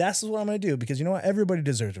 And that's what I'm going to do because you know what? Everybody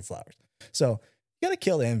deserves their flowers. So you got to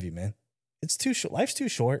kill the envy, man. It's too short. Life's too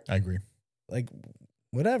short. I agree. Like,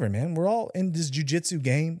 whatever, man. We're all in this jujitsu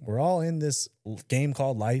game. We're all in this game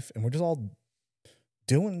called life, and we're just all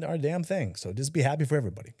doing our damn thing. So just be happy for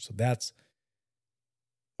everybody. So that's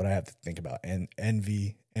what I have to think about. And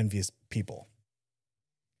envious people.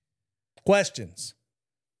 Questions.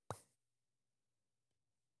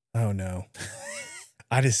 Oh, no.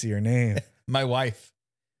 I just see your name. My wife,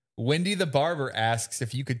 Wendy the Barber, asks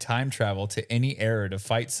if you could time travel to any era to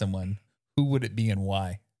fight someone, who would it be and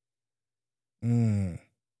why? My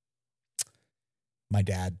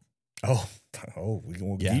dad. Oh, we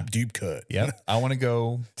can deep cut. Yep. I want to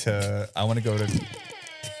go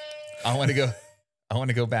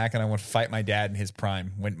back and I want to fight my dad in his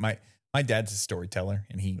prime. When my dad's a storyteller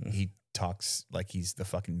and he talks like he's the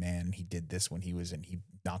fucking man. He did this when he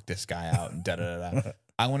knocked this guy out and da da da.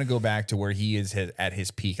 I want to go back to where he is at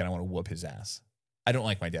his peak and I want to whoop his ass. I don't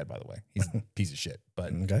like my dad, by the way. He's a piece of shit.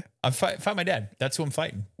 But okay. I fight my dad. That's who I'm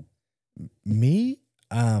fighting. Me?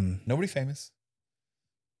 Nobody famous.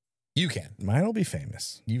 You can. Mine will be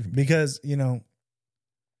famous. Because,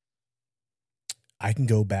 I can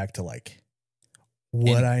go back to like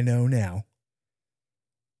what I know now.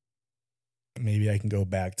 Maybe I can go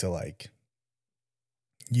back to like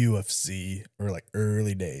UFC or like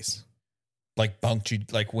early days. Like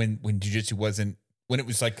like when jiu-jitsu wasn't, when it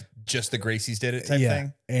was like just the Gracies did it type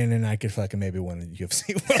thing. And then I could fucking maybe win the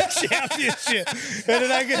UFC World Championship. And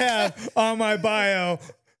then I could have on my bio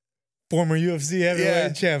former UFC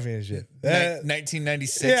heavyweight championship.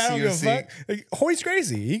 1996 I don't give a UFC. fuck. Like, Hoyt's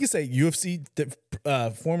crazy. He could say UFC,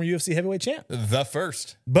 former UFC heavyweight champ. The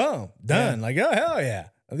first. Boom. Done. Yeah. Like, oh, hell yeah.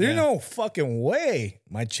 There's no fucking way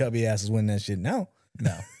my chubby ass is winning that shit. No.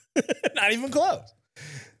 Not even close.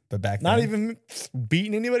 But back Not then, even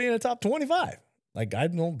beating anybody in the top 25. Like, I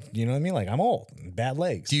don't, you know what I mean? Like, I'm old, bad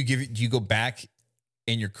legs. do you go back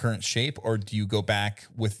in your current shape, or do you go back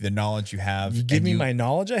with the knowledge you have? You give me my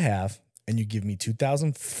knowledge I have, and you give me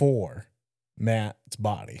 2004 Matt's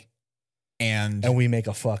body, and we make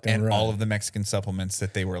a fucking and run. all of the Mexican supplements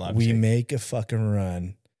that they were allowed to We take. make a fucking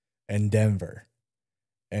run in Denver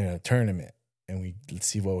in a tournament, and we let's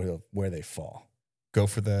see where they fall. Go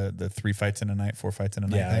for the 3 fights in a night, 4 fights in a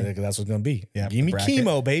night. Yeah, that's what's gonna be. Yeah, give me bracket.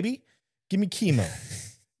 chemo, baby. Give me chemo.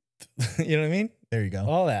 You know what I mean? There you go.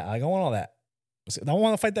 All that. Like, I want all that. I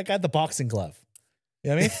want to fight that guy at the boxing glove.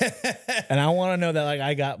 You know what I mean? And I want to know that like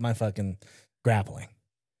I got my fucking grappling.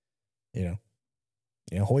 You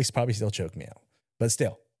know, Hoist probably still choked me out, but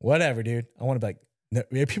still, whatever, dude. I want to be like,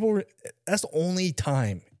 people. That's the only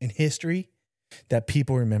time in history that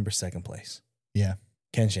people remember second place. Yeah,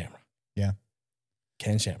 Ken Shamrock. Yeah,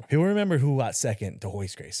 Ken Shamrock. People remember who got second to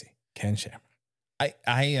Hoist Gracie. Ken Shamrock.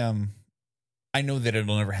 I know that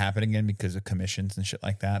it'll never happen again because of commissions and shit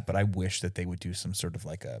like that, but I wish that they would do some sort of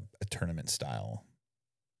like a tournament style,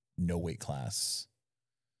 no weight class.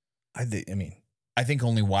 I think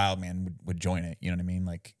only Wild Man would join it. You know what I mean?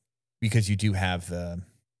 Like, because you do have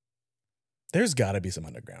there's got to be some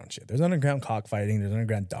underground shit. There's underground cockfighting. There's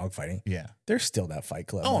underground dog fighting. Yeah. There's still that fight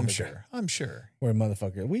club. Oh, I'm sure. Where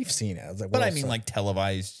motherfucker, we've seen it. I was like, but I mean, like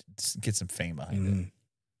televised, get some fame behind it.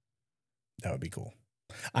 That would be cool.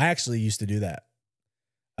 I actually used to do that.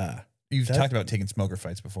 You've talked about taking smoker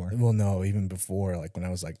fights before. Well, no, even before, like when I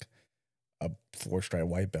was like a 4-stripe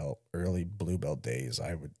white belt, early blue belt days,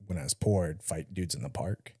 I would, when I was poor, I'd fight dudes in the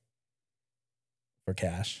park for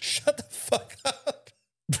cash. Shut the fuck up.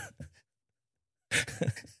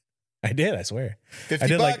 I did, I swear.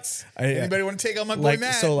 $50. Anybody want to take on my boy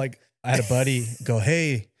Matt? So like I had a buddy go,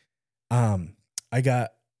 hey, I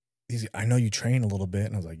know you train a little bit.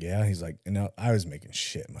 And I was like, yeah. He's like, I was making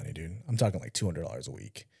shit money, dude. I'm talking like $200 a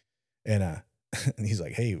week. And and he's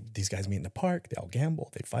like, hey, these guys meet in the park. They all gamble.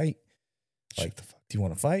 They fight. Like, do you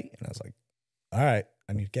want to fight? And I was like, all right,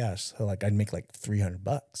 I need cash. So like I'd make like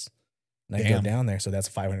 $300. And I'd go down there. So that's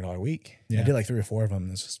a $500 a week. Yeah. I did like 3 or 4 of them.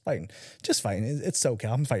 And it's just fighting. It's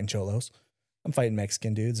SoCal. I'm fighting cholos. I'm fighting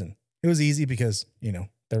Mexican dudes, and it was easy because, you know,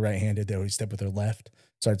 they're right-handed. They always step with their left.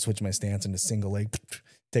 So I'd switch my stance into single leg,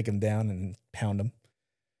 take them down and pound them.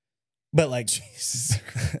 But like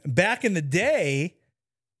back in the day,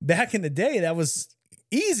 that was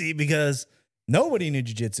easy because nobody knew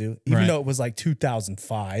jiu-jitsu, even though it was like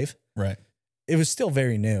 2005. Right. It was still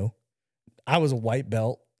very new. I was a white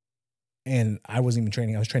belt and I wasn't even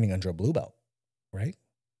training. I was training under a blue belt, right?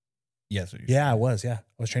 Yes. Yeah, I was. Yeah.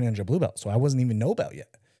 I was training under a blue belt. So I wasn't even no belt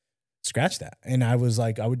yet. Scratch that. And I was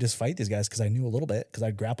like, I would just fight these guys because I knew a little bit because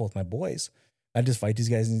I'd grapple with my boys. I'd just fight these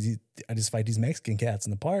guys and I just fight these Mexican cats in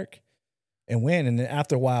the park and win. And then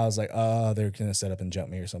after a while, I was like, oh, they're going to set up and jump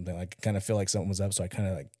me or something. Like, kind of feel like something was up. So I kind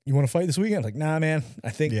of like, you want to fight this weekend? I was like, nah, man. I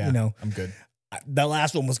think, you know, I'm good. That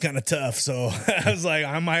last one was kind of tough. So I was like,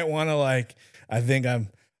 I might want to like, I think I'm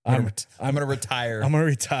going to retire. I'm going to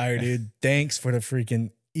retire, dude. Thanks for the freaking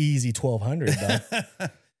easy 1200,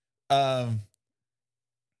 though.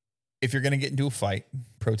 If you're going to get into a fight,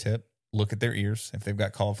 pro tip, look at their ears. If they've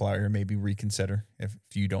got cauliflower ear, maybe reconsider if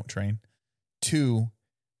you don't train. 2,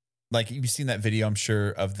 like you've seen that video, I'm sure,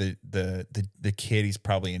 of the kid. He's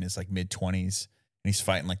probably in his like mid 20s and he's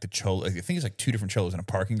fighting like the cholo. I think he's like 2 different cholos in a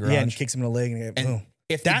parking garage. Yeah, and he kicks him in the leg and boom.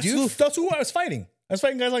 If that's who I was fighting. I was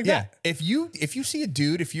fighting guys like that. If you see a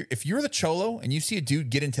dude, if you're the cholo and you see a dude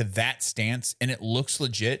get into that stance and it looks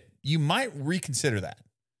legit, you might reconsider that.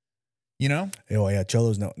 You know? Oh yeah,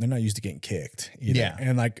 cholos, no, they're not used to getting kicked either. Yeah.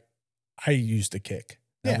 And like I used to kick.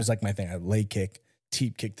 That was like my thing. I leg kick,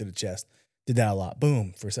 teep kick to the chest. Did that a lot.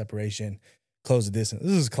 Boom, for separation. Close the distance.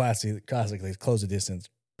 This is classically close the distance,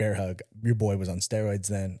 bear hug. Your boy was on steroids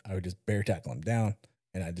then. I would just bear tackle him down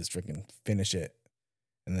and I'd just freaking finish it.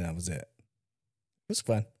 And then that was it. It was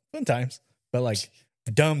fun. Fun times. But like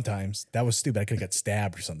dumb times. That was stupid. I could have got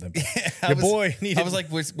stabbed or something. I was like,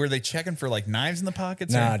 were they checking for like knives in the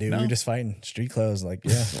pockets? Nah, dude. No? We were just fighting street clothes. Like,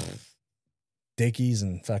 yeah. Dickies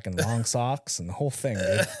and fucking long socks and the whole thing,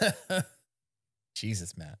 dude.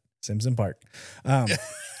 Jesus, Matt. Simpson Park. I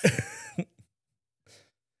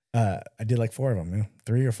did like 4 of them, you know,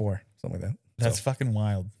 3 or 4, something like that. That's fucking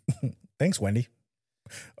wild. Thanks, Wendy.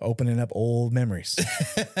 Opening up old memories.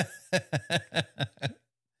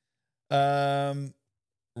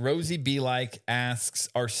 Rosie B. Like asks,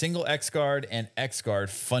 are single X guard and X guard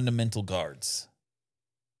fundamental guards?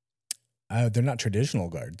 They're not traditional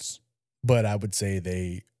guards, but I would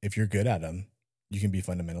say if you're good at them, you can be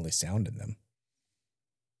fundamentally sound in them.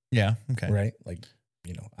 Yeah. Okay. Right. Like,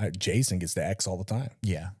 you know, Jason gets the X all the time.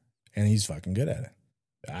 Yeah. And he's fucking good at it.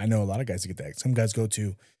 I know a lot of guys that get the X. Some guys go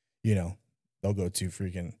to, you know, they'll go to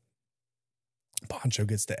freaking Poncho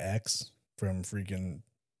gets the X from freaking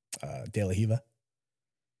De La Hiva.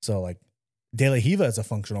 So like De La Hiva is a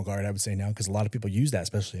functional guard, I would say now, because a lot of people use that,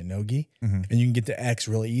 especially in no-gi. Mm-hmm. And you can get the X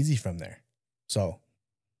really easy from there. So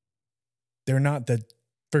they're not the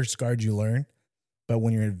first guard you learn, but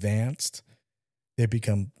when you're advanced, they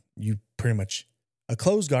become you pretty much a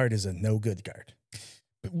closed guard is a no good guard.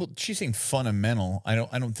 Well, she's saying fundamental. I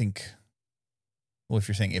don't think. Well, if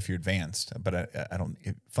you're saying if you're advanced, but I don't.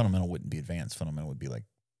 Fundamental wouldn't be advanced. Fundamental would be like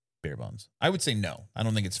bare bones. I would say no. I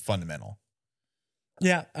don't think it's fundamental.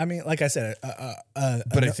 Yeah, I mean, like I said,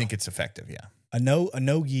 but I think it's effective. Yeah, a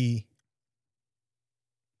no-gi,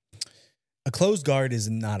 a closed guard is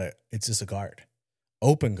not it's just a guard.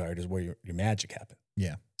 Open guard is where your magic happens.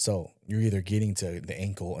 Yeah. So you're either getting to the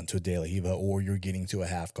ankle into a De La Hiva, or you're getting to a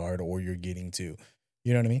half guard, or you're getting to,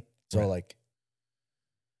 you know what I mean? So right. Like,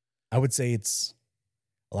 I would say it's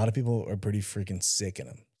a lot of people are pretty freaking sick in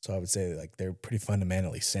them. So I would say like they're pretty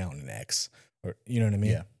fundamentally sound in X, or you know what I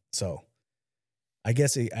mean? Yeah. So I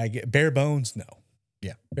guess I get bare bones. No.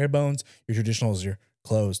 Yeah. Bare bones. Your traditional is your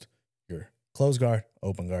closed guard,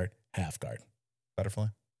 open guard, half guard, butterfly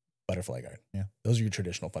guard. Yeah. Those are your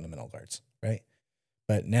traditional fundamental guards, right?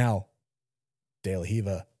 But now, De La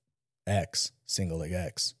Hiva, X, single leg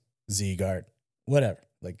X, Z guard, whatever.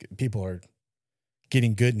 Like people are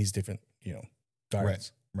getting good in these different, you know,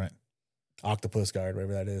 guards. Right. Octopus guard,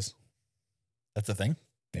 whatever that is. That's a thing?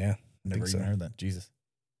 Yeah. Never even heard that. Jesus.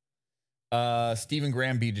 Stephen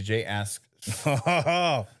Graham BJJ asks.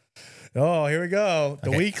 Oh, here we go.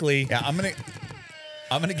 The weekly. Yeah, I'm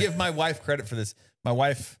gonna give my wife credit for this. My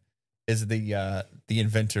wife is the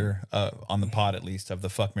inventor on the pod, at least, of the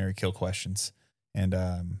fuck, marry, kill questions. And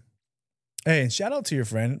hey, and shout out to your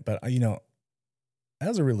friend, but you know,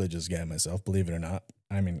 as a religious guy myself, believe it or not,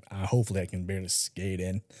 I mean, hopefully I can barely skate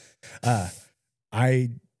in.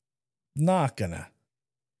 I'm not gonna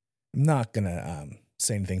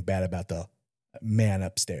say anything bad about the man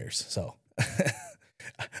upstairs. So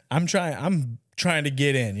I'm trying to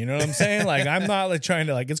get in. You know what I'm saying? Like, I'm not like trying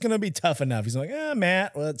to like, it's going to be tough enough. He's like,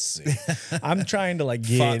 Matt, let's see. I'm trying to like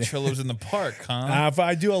get in. Fought in the park, huh? If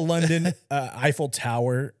I do a London Eiffel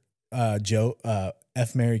Tower Joe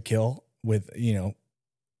F Mary Kill with, you know,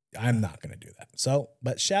 I'm not going to do that. So,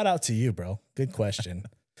 but shout out to you, bro. Good question.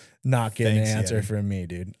 Not getting an answer from me,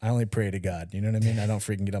 dude. I only pray to God. You know what I mean? I don't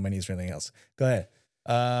freaking get on my knees for anything else. Go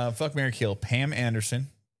ahead. Fuck, marry, kill. Pam Anderson,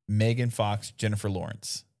 Megan Fox, Jennifer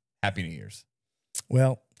Lawrence. Happy New Year's.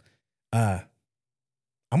 Well, I'm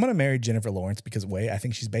going to marry Jennifer Lawrence because, I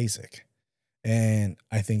think she's basic. And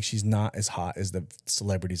I think she's not as hot as the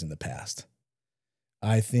celebrities in the past.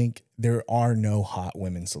 I think there are no hot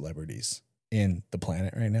women celebrities in the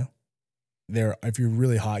planet right now. If you're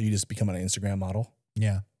really hot, you just become an Instagram model.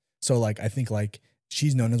 Yeah. So like, I think like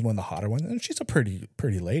she's known as one of the hotter ones, and she's a pretty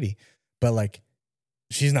lady, but like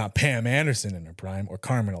she's not Pam Anderson in her prime or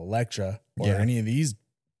Carmen Electra or any of these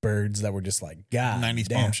birds that were just like, God, 90s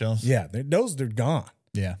bombshells. Yeah. They're gone.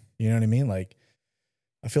 Yeah. You know what I mean? Like,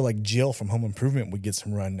 I feel like Jill from Home Improvement would get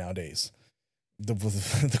some run nowadays.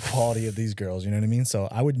 The quality of these girls, you know what I mean? So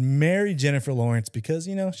I would marry Jennifer Lawrence because,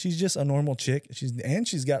 you know, she's just a normal chick.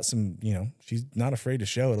 She's got some, you know, she's not afraid to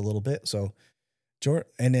show it a little bit. So,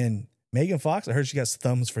 and then Megan Fox, I heard she got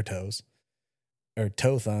thumbs for toes, or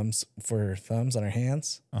toe thumbs for thumbs on her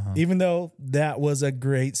hands. Even though that was a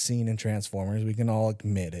great scene in Transformers, we can all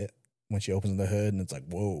admit it when she opens the hood and it's like,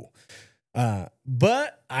 whoa.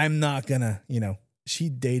 But I'm not gonna, you know, she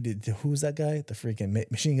dated, who was that guy? The freaking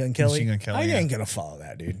Machine Gun Kelly. I ain't gonna follow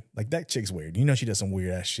that, dude. Like, that chick's weird. You know, she does some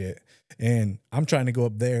weird ass shit. And I'm trying to go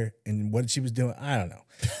up there, and what she was doing, I don't know.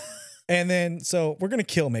 And then, so we're gonna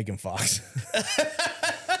kill Megan Fox.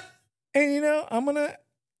 And, you know, I'm gonna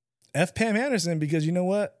F Pam Anderson because, you know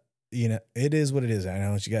what? You know, it is what it is. I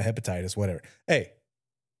know she got hepatitis, whatever. Hey,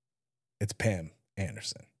 it's Pam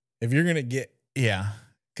Anderson. If you're gonna get,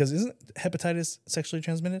 because isn't hepatitis sexually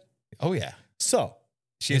transmitted? Oh yeah. So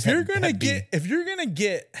if you're gonna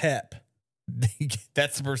get hep,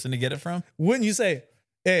 that's the person to get it from. Wouldn't you say,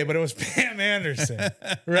 hey, but it was Pam Anderson,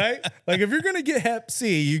 right? Like, if you're gonna get hep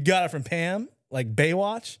C, you got it from Pam, like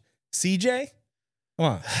Baywatch, CJ. Come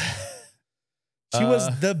on.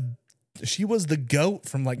 She was the GOAT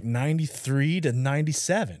from like 93 to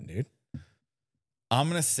 97, dude. I'm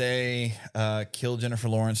going to say kill Jennifer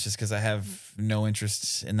Lawrence just because I have no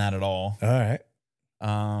interest in that at all. All right.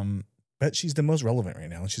 But she's the most relevant right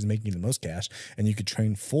now, and she's making the most cash, and you could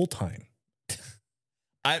train full time.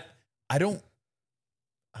 I don't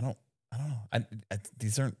know.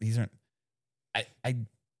 These aren't. I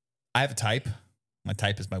have a type. My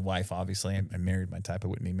type is my wife. Obviously, I married my type. I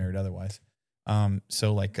wouldn't be married otherwise.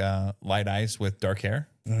 So like light eyes with dark hair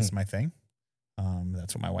is my thing.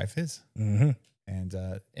 That's what my wife is. Mm-hmm.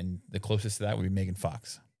 And the closest to that would be Megan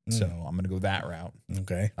Fox. So I'm gonna go that route.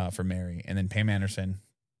 Okay. For Mary, and then Pam Anderson.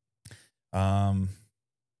 I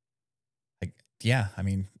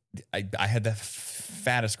mean, I had the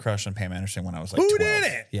fattest crush on Pam Anderson when I was like 12. Who did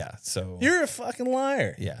it? Yeah, so you're a fucking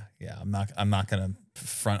liar. Yeah. I'm not gonna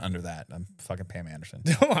front under that. I'm fucking Pam Anderson.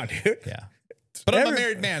 Come on, dude. Yeah. But I'm a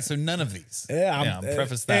married man, so none of these. I'm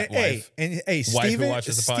preface that wife. Hey, wife who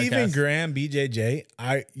watches the podcast. Stephen Graham,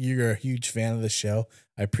 BJJ, you're a huge fan of the show.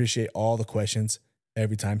 I appreciate all the questions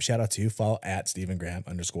every time. Shout out to you. Follow at Stephen Graham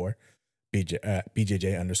 _ BJJ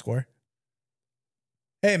 _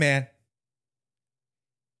 Hey man,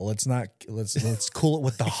 let's cool it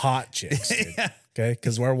with the hot chicks, dude. Okay?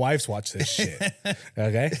 Because our wives watch this shit.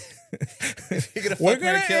 Okay, we're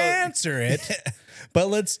gonna answer it, but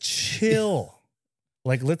let's chill.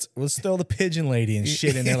 Like, let's throw the pigeon lady and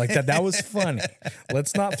shit in there like that. That was funny.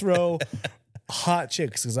 Let's not throw hot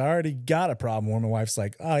chicks, because I already got a problem where my wife's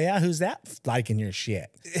like, oh yeah, who's that liking your shit?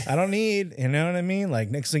 I don't need, you know what I mean? Like,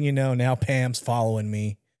 next thing you know, now Pam's following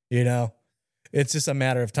me, you know? It's just a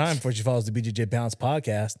matter of time before she follows the BJJ Balance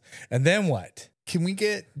podcast. And then what? Can we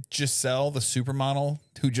get Giselle, the supermodel,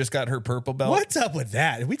 who just got her purple belt? What's up with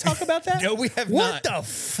that? Did we talk about that? No, we have not. What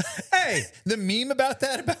the Hey, the meme about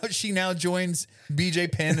that, about she now joins BJ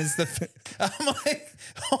Penn as the... I'm like...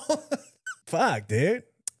 Oh. Fuck, dude.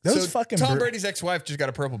 Those fucking... Tom Brady's ex-wife just got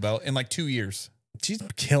a purple belt in like 2 years. She's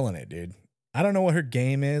killing it, dude. I don't know what her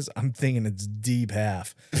game is. I'm thinking it's deep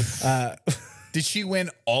half. Did she win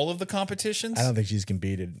all of the competitions? I don't think she's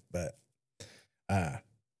competed, but that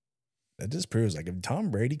just proves, like, if Tom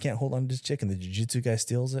Brady can't hold on to this chick and the jiu-jitsu guy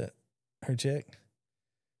steals it, her chick,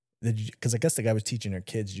 because I guess the guy was teaching her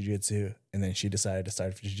kids jiu-jitsu, and then she decided to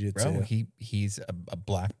start for jiu-jitsu. Bro, he's a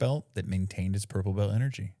black belt that maintained his purple belt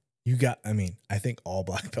energy. I think all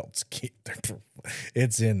black belts keep their purple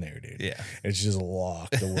It's in there, dude. Yeah. It's just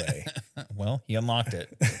locked away. Well, he unlocked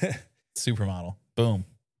it. Supermodel. Boom.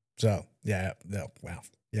 So, yeah. No, wow.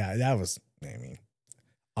 Yeah, that was, I mean,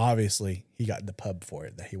 obviously he got the pub for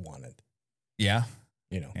it that he wanted. Yeah.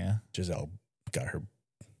 You know, Yeah. Giselle got her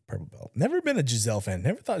purple belt. Never been a Giselle fan.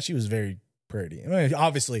 Never thought she was very pretty. I mean,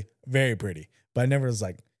 obviously very pretty, but I never was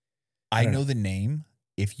like. I know the name.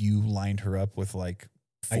 If you lined her up with like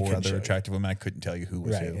 4 other attractive women, I couldn't tell you who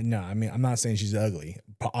was who. No, I mean, I'm not saying she's ugly.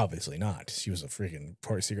 Obviously not. She was a freaking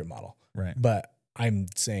Victoria's Secret model. Right. But I'm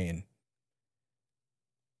saying,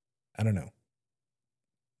 I don't know.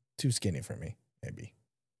 Too skinny for me, maybe.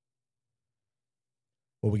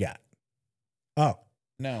 What we got? Oh.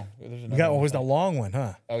 No. There's We got always the long one,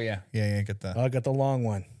 huh? Oh, yeah. Yeah. Get the. Oh, I got the long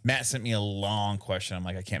one. Matt sent me a long question. I'm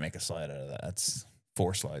like, I can't make a slide out of that. That's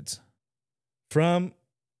 4 slides. From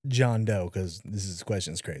John Doe, because this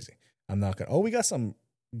question's crazy. I'm not going to. Oh, we got some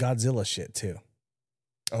Godzilla shit too.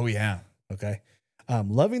 Oh, yeah. Okay.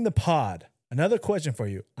 Loving the pod. Another question for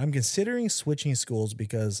you. I'm considering switching schools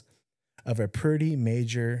because of a pretty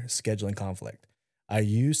major scheduling conflict. I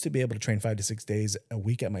used to be able to train 5 to 6 days a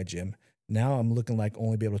week at my gym. Now I'm looking like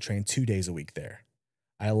only be able to train 2 days a week there.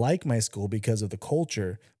 I like my school because of the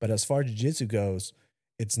culture, but as far as jiu-jitsu goes,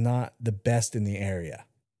 it's not the best in the area.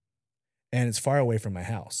 And it's far away from my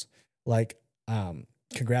house. Like,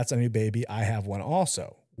 congrats on a new baby. I have one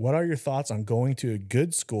also. What are your thoughts on going to a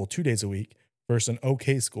good school 2 days a week versus an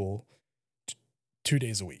okay school 2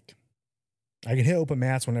 days a week? I can hit open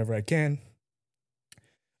mats whenever I can.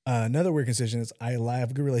 Another weird consideration is I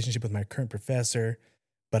have a good relationship with my current professor,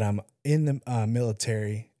 but I'm in the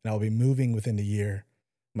military and I'll be moving within the year.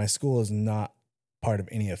 My school is not part of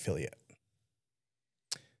any affiliate.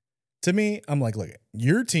 To me, I'm like, look,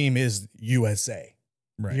 your team is USA.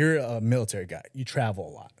 Right. You're a military guy. You travel a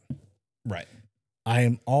lot. Right. I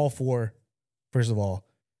am all for, first of all,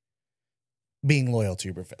 being loyal to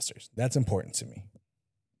your professors. That's important to me.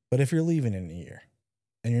 But if you're leaving in a year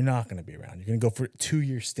and you're not going to be around, you're going to go for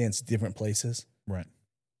 2-year stints, different places. Right.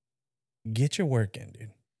 Get your work in, dude.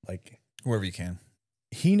 Like, wherever you can.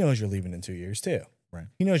 He knows you're leaving in 2 years too. Right.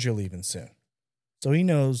 He knows you're leaving soon. So he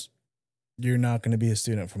knows you're not going to be a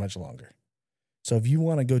student for much longer. So if you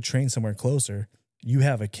want to go train somewhere closer, you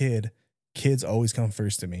have a kid, kids always come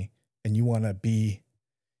first to me, and you want to be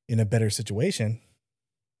in a better situation,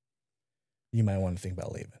 you might want to think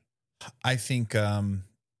about leaving. I think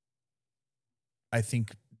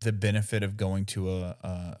the benefit of going to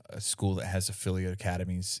a school that has affiliate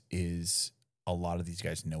academies is a lot of these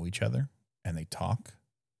guys know each other and they talk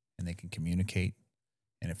and they can communicate.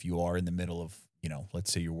 And if you are in the middle of,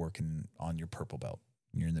 let's say you're working on your purple belt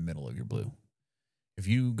and you're in the middle of your blue. If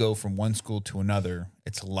you go from one school to another,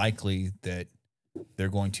 it's likely that they're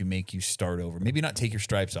going to make you start over. Maybe not take your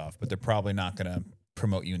stripes off, but they're probably not going to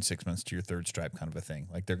promote you in 6 months to your 3rd stripe kind of a thing.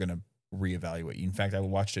 Like they're going to reevaluate you. In fact, I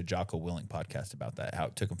watched a Jocko Willing podcast about that, how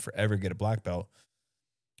it took him forever to get a black belt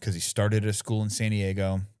because he started at a school in San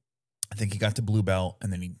Diego. I think he got to blue belt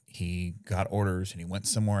and then he got orders and he went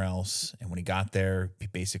somewhere else. And when he got there, he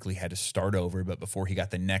basically had to start over. But before he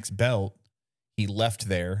got the next belt, he left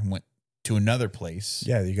there and went to another place.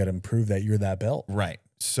 Yeah, you got to prove that you're that belt. Right.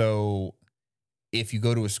 So if you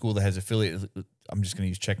go to a school that has affiliate, I'm just going to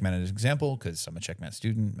use Checkmat as an example because I'm a Checkmat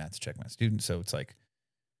student. Matt's a Checkmat student. So it's like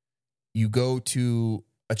you go to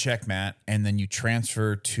a Checkmat and then you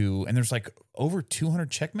transfer to, and there's like over 200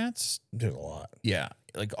 Checkmats. There's a lot. Yeah.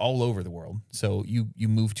 Like all over the world. So you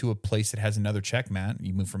move to a place that has another Checkmat.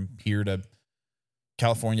 You move from here to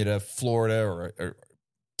California to Florida or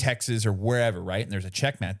Texas or wherever, right? And there's a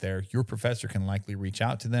Checkmat there. Your professor can likely reach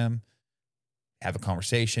out to them, have a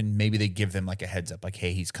conversation. Maybe they give them like a heads up, like,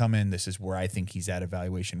 hey, he's coming. This is where I think he's at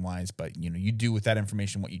evaluation wise. But, you do with that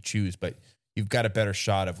information what you choose. But you've got a better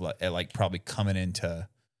shot of like probably coming into,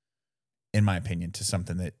 in my opinion, to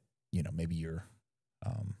something that, maybe you're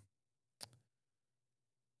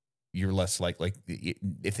less like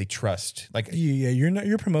if they trust. Like, yeah,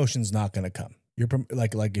 your promotion's not going to come. You're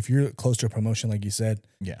like if you're close to a promotion, like you said,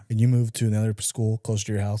 yeah, and you move to another school close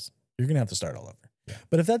to your house, you're going to have to start all over. Yeah.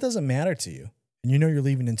 But if that doesn't matter to you, and you're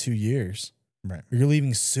leaving in 2 years, right? Or you're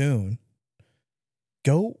leaving soon,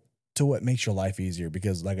 go to what makes your life easier.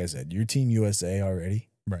 Because, like I said, you're Team USA already,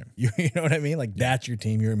 right? You know what I mean? Like that's your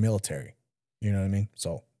team. You're military. You know what I mean?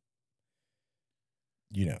 So,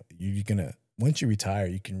 you're gonna once you retire,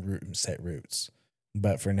 you can set roots.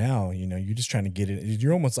 But for now, you're just trying to get it.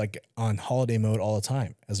 You're almost like on holiday mode all the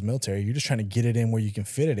time as a military. You're just trying to get it in where you can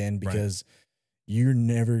fit it in because you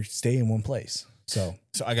never stay in one place. So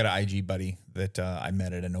I got an IG buddy that I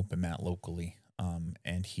met at an open mat locally,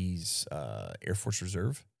 and he's Air Force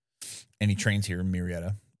Reserve. and he trains here in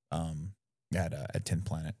Murrieta at 10th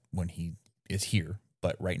Planet when he is here.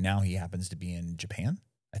 But right now he happens to be in Japan,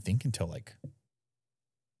 I think, until like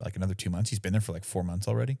another 2 months. He's been there for like 4 months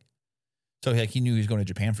already. So like he knew he was going to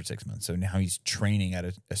Japan for 6 months. So now he's training at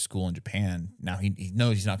a school in Japan. Now he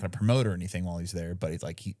knows he's not going to promote or anything while he's there, but it's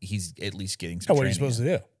like he's at least getting some What are training you supposed in.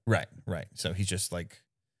 to do? Right. So he's just like,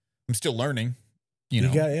 I'm still learning. You know,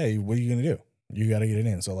 what are you going to do? You got to get it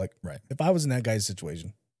in. So like, right. If I was in that guy's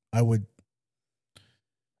situation, I would,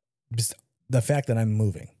 just the fact that I'm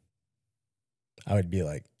moving, I would be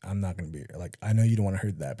like, I'm not going to be like, I know you don't want to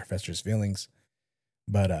hurt that professor's feelings,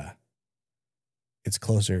 but it's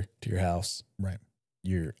closer to your house. Right.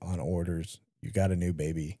 You're on orders. You got a new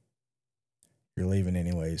baby. You're leaving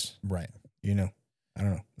anyways. Right. You know, I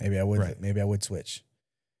don't know. Maybe I would. Right. Maybe I would switch.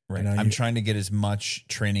 Right. I'm trying to get as much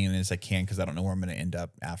training in as I can because I don't know where I'm going to end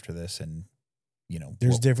up after this. And, you know,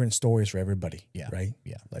 there's different stories for everybody. Yeah. Right.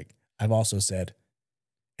 Yeah. Like I've also said,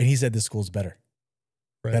 and he said this school's better.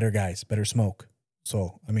 Right. Better guys, better smoke.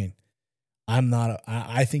 So, I mean,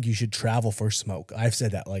 I think you should travel for smoke. I've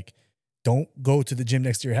said that. Like, don't go to the gym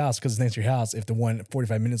next to your house because it's next to your house if the one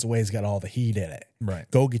 45 minutes away has got all the heat in it. Right.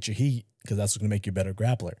 Go get your heat because that's going to make you a better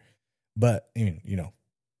grappler. But, I mean, you know,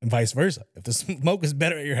 and vice versa. If the smoke is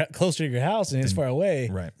better at closer to your house and it's far away,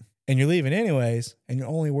 right, and you're leaving anyways, and you're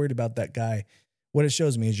only worried about that guy, what it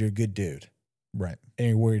shows me is you're a good dude. Right. And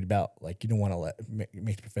you're worried about, like, you don't want to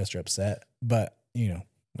make the professor upset. But, you know,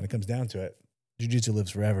 when it comes down to it, jiu-jitsu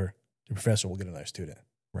lives forever. The professor will get another student.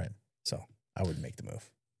 Right. So I would make the move.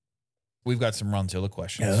 We've got some Ronzilla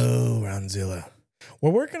questions. Oh, Ronzilla.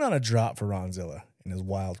 We're working on a drop for Ronzilla and his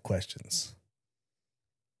wild questions.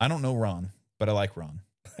 I don't know Ron, but I like Ron.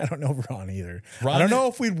 I don't know Ron either. I don't know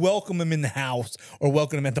if we'd welcome him in the house or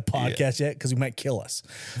welcome him at the podcast yet because he might kill us.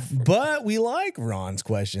 But we like Ron's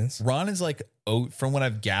questions. Ron is like, from what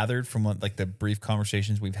I've gathered from what like the brief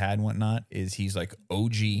conversations we've had and whatnot, is he's like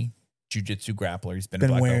OG jiu-jitsu grappler. He's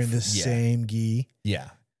been wearing the same gi. Yeah.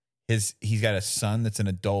 He's got a son that's an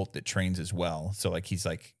adult that trains as well. So like he's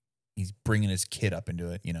bringing his kid up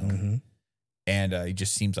into it, you know. Mm-hmm. And he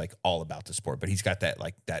just seems like all about the sport, but he's got that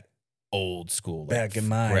like that old school, like, back in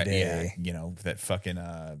my day, you know, that fucking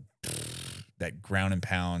that ground and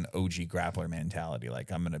pound OG grappler mentality.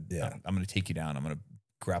 Like I'm gonna take you down. I'm gonna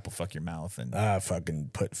grapple fuck your mouth and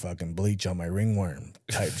fucking put fucking bleach on my ringworm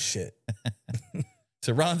type shit.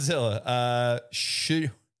 So Ronzilla,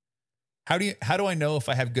 how do I know if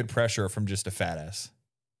I have good pressure from just a fat ass?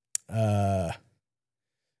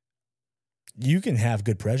 You can have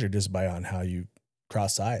good pressure just by on how you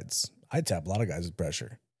cross sides. I tap a lot of guys with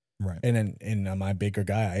pressure. Right. And I'm a bigger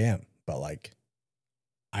guy, I am. But like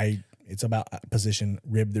it's about position,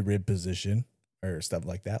 rib to rib position or stuff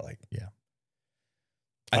like that. Like, yeah.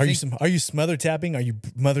 Are you smother tapping? Are you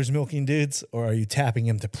mother's milking dudes? Or are you tapping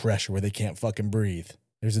them to pressure where they can't fucking breathe?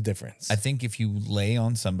 There's a difference. I think if you lay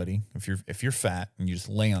on somebody, if you're fat and you just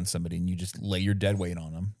lay on somebody and you just lay your dead weight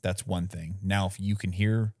on them, that's one thing. Now, if you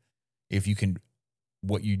do the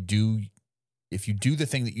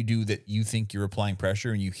thing that you do that you think you're applying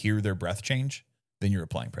pressure and you hear their breath change, then you're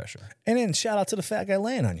applying pressure. And then shout out to the fat guy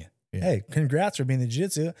laying on you. Yeah. Hey, congrats for being the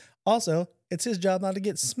jiu-jitsu. Also, it's his job not to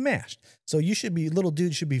get smashed. So little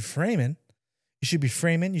dude should be framing. You should be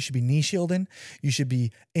framing. You should be knee shielding. You should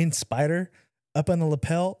be in spider up on the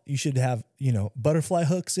lapel. You should have, butterfly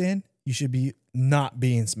hooks in. You should be not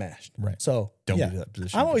being smashed. Right. So don't be in that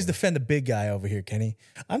position. I'm always defend the big guy over here, Kenny.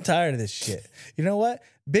 I'm tired of this shit. You know what?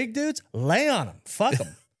 Big dudes, lay on them. Fuck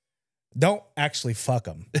them. Don't actually fuck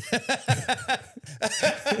them.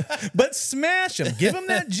 But smash them. Give them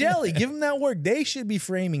that jelly. Give them that work. They should be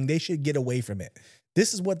framing. They should get away from it.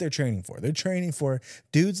 This is what they're training for. They're training for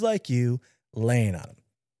dudes like you laying on them.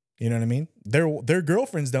 You know what I mean? Their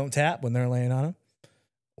girlfriends don't tap when they're laying on them.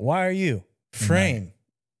 Why are you? Frame.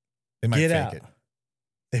 They might get fake out. it.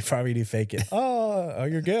 They probably do fake it. Oh,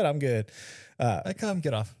 you're good. I'm good. I come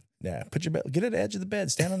get off. Yeah, get at the edge of the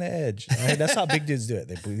bed. Stand on the edge. Right? That's how big dudes do it.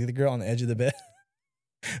 They put the girl on the edge of the bed.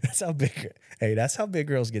 That's how big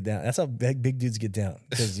girls get down. That's how big dudes get down.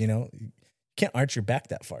 Because, you can't arch your back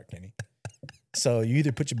that far, Kenny. So you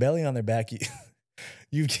either put your belly on their back,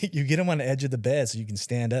 you get them on the edge of the bed so you can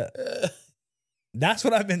stand up. That's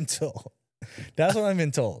what I've been told.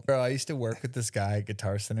 Bro, I used to work with this guy at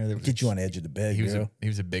Guitar Center. That Get you on the edge of the bed, he was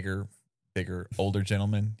a bigger, older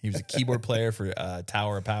gentleman. He was a keyboard player for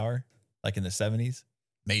Tower of Power, like in the 70s.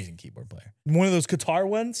 Amazing keyboard player. One of those guitar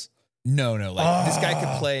ones? No. This guy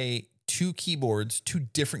could play two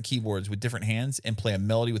different keyboards with different hands and play a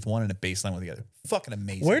melody with one and a bass line with the other. Fucking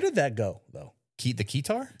amazing. Where did that go, though? The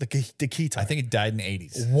keytar? The keytar. I think it died in the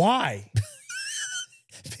 80s. Why?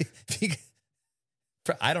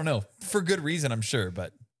 I don't know, for good reason, I'm sure,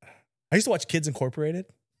 but I used to watch Kids Incorporated.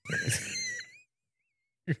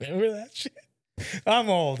 Remember that shit? I'm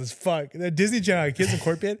old as fuck. The Disney Channel had Kids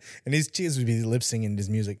Incorporated, and these kids would be lip singing his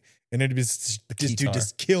music, and it'd be this dude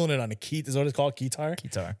just killing it on a keytar. Is what it's called, keytar?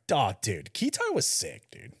 Keytar. Oh, dude, keytar was sick,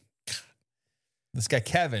 dude. This guy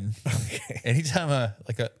Kevin, anytime an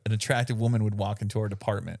attractive woman would walk into our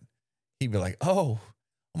department, he'd be like, "Oh,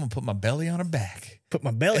 I'm gonna put my belly on her back." Put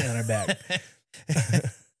my belly on her back.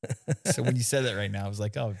 So when you said that right now, I was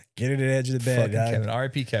like, "Oh, get her to the edge of the bed, dog. Kevin."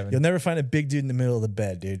 R.I.P. Kevin. You'll never find a big dude in the middle of the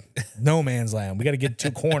bed, dude. No man's land. We got to get to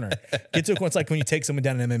a corner. Get to a corner. It's like when you take someone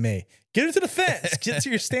down in MMA. Get her to the fence. Get to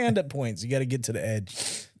your stand-up points. You got to get to the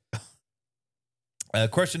edge.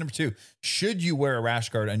 Question number 2: should you wear a rash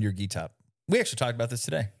guard under your gi top? We actually talked about this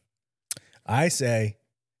today. I say,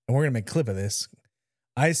 and we're gonna make a clip of this.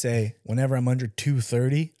 I say, whenever I'm under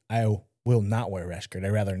 230, I will not wear a rash guard.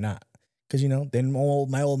 I'd rather not. Because, then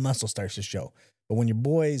my old muscle starts to show. But when your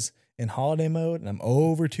boy's in holiday mode and I'm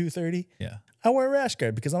over 230, I wear a rash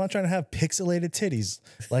guard because I'm not trying to have pixelated titties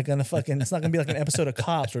like on a fucking, it's not going to be like an episode of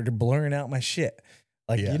Cops where they're blurring out my shit.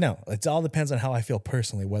 Like, it all depends on how I feel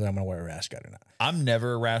personally, whether I'm going to wear a rash guard or not. I'm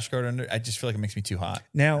never a rash guard under. I just feel like it makes me too hot.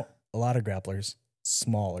 Now, a lot of grapplers,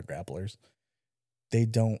 smaller grapplers, they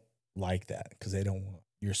don't like that because they don't want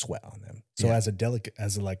your sweat on them. So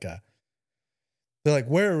they're like,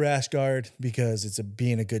 wear a rash guard because it's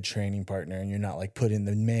being a good training partner and you're not like putting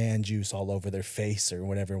the man juice all over their face or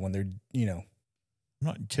whatever when they're, I'm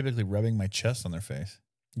not typically rubbing my chest on their face.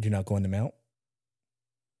 You're not going to mount?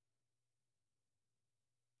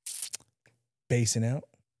 Basing out?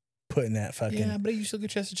 Putting that fucking... Yeah, but you still go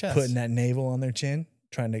chest to chest. Putting that navel on their chin?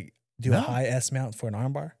 Trying to do a high S mount for an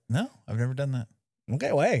armbar? No, I've never done that.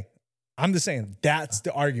 Okay, well, hey. I'm just saying that's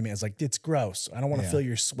the argument. It's like, it's gross. I don't want to feel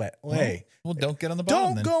your sweat. Well, hey. Well, don't get on the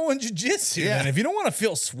bottom. Don't go in jiu-jitsu. Yeah. If you don't want to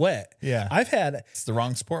feel sweat. Yeah. I've had it's the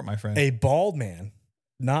wrong sport, my friend. A bald man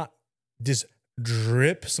not just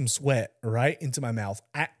drip some sweat right into my mouth.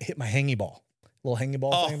 I hit my hangy ball. Little hangy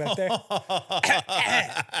ball thing back there.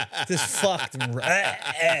 Just fucked him.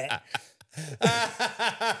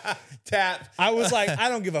 Tap. I was like, I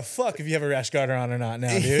don't give a fuck if you have a rash guard on or not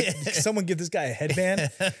now, dude. Someone give this guy a headband.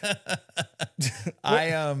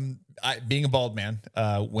 I being a bald man,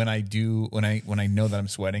 when I know that I'm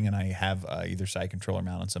sweating and I have either side controller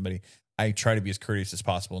mount on somebody, I try to be as courteous as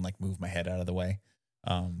possible and like move my head out of the way.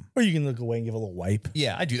 Or you can look away and give a little wipe.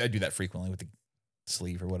 Yeah, I do that frequently with the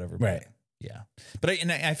sleeve or whatever. Right. Yeah. But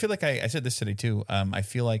I feel like I said this today too. I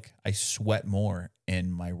feel like I sweat more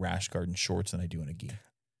in my rash guard and shorts than I do in a gi.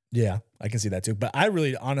 Yeah, I can see that too. But I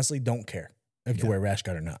really honestly don't care if you wear a rash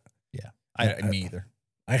guard or not. Yeah. Me either.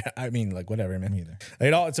 I mean, like, whatever, man. Me either.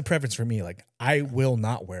 It's a preference for me. Like, I will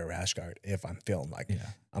not wear a rash guard if I'm feeling like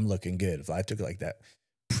I'm looking good. If I took like that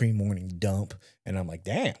pre-morning dump and I'm like,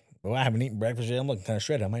 damn, well, I haven't eaten breakfast yet. I'm looking kind of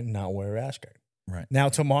shredded. I might not wear a rash guard. Right. Now,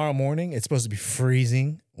 tomorrow morning, it's supposed to be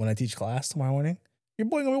freezing when I teach class tomorrow morning. Your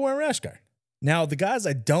boy going to be wearing a rash guard. Now, the guys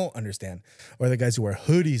I don't understand are the guys who wear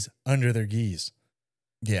hoodies under their gis.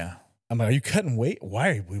 Yeah. I'm like, are you cutting weight? What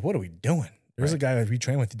are we doing? There's a guy that we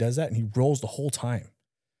train with who does that, and he rolls the whole time.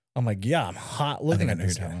 I'm like, yeah, I'm hot looking at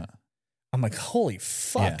this guy. I'm like, holy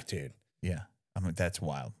fuck, dude. Yeah. I'm like, that's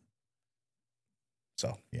wild.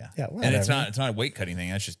 So, yeah. Whatever. And it's not a weight cutting thing.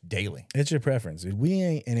 That's just daily. It's your preference, dude. We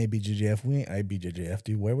ain't NABJJF. We ain't IBJJF,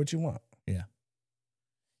 dude. Wear what you want. Yeah.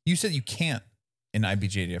 You said you can't in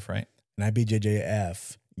IBJJF, right? In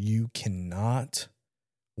IBJJF, you cannot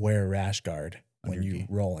wear a rash guard when you're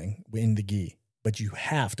rolling in the gi, but you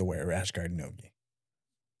have to wear a rash guard in no gi.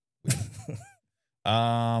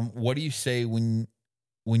 What do you say when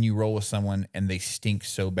you roll with someone and they stink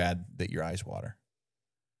so bad that your eyes water?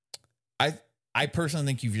 I personally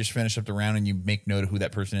think you've just finished up the round and you make note of who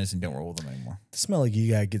that person is and don't roll with them anymore. The smelly gi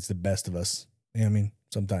guy gets the best of us. You know what I mean?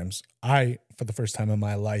 Sometimes I, for the first time in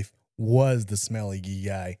my life, was the smelly gi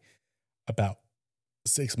guy about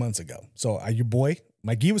 6 months ago. So your boy,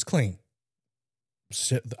 my gi was clean.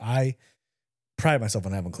 I pride myself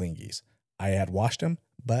on having clean gis. I had washed them,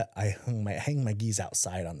 but I hang my gis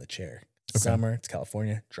outside on the chair. It's summer, it's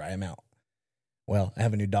California, dry them out. Well, I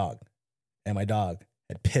have a new dog, and my dog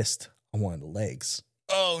had pissed on one of the legs.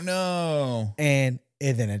 Oh no! And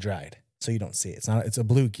then it dried, so you don't see it. It's a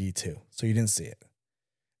blue gi too, so you didn't see it.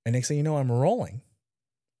 And next thing you know, I'm rolling,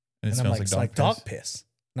 and I'm like dog piss.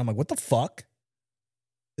 And I'm like, what the fuck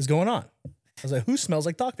is going on? I was like, who smells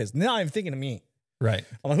like dog piss? Now I'm thinking of me. Right.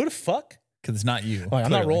 I'm like, who the fuck? Because it's not you.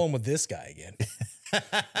 I'm not rolling with this guy again.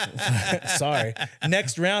 Sorry.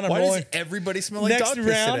 Next round, I'm rolling. Why does everybody smell like dog piss Next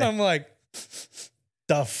round, today? I'm like,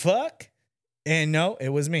 the fuck? And no, it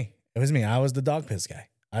was me. It was me. I was the dog piss guy.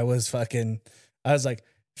 I was like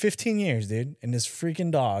 15 years, dude. And this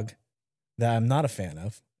freaking dog that I'm not a fan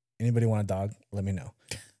of. Anybody want a dog? Let me know.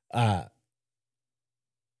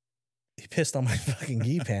 He pissed on my fucking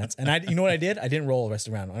gi pants. And you know what I did? I didn't roll the rest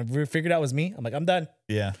of the round. I figured out it was me. I'm like, I'm done.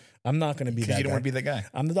 Yeah. I'm not going to be that guy. You don't want to be that guy.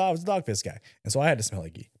 I was the dog piss guy. And so I had to smell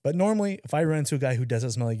like gi. But normally, if I run into a guy who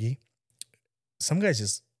doesn't smell like gi, some guys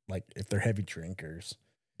just, like, if they're heavy drinkers,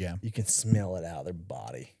 yeah, you can smell it out of their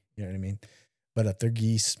body. You know what I mean? But if their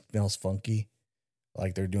gi smells funky,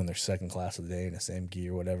 like they're doing their second class of the day in the same gi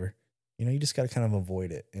or whatever, you know, you just got to kind of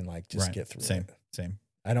avoid it and like just get through it. Same.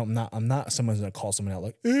 I'm not someone's going to call someone out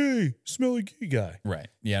like, hey, smelly gi guy. Right.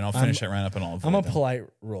 Yeah. And I'll finish that round up and I'll avoid I'm a them. polite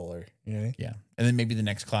roller. You know what I mean? Yeah. And then maybe the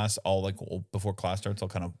next class, before class starts, I'll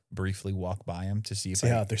kind of briefly walk by them to see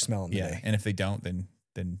how they're smelling today. And if they don't,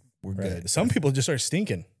 then we're good. Some people just start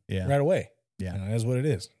stinking right away. Yeah. You know, that's what it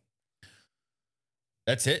is.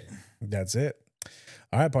 That's it.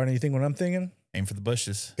 All right, partner. You think what I'm thinking? Aim for the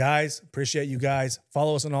bushes. Guys, appreciate you guys.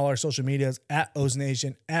 Follow us on all our social medias at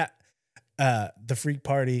OzNation, at The Freak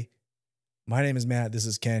Party. My name is Matt. This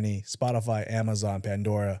is Kenny. Spotify, Amazon,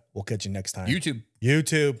 Pandora. We'll catch you next time.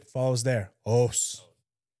 YouTube. Follow us there. Os.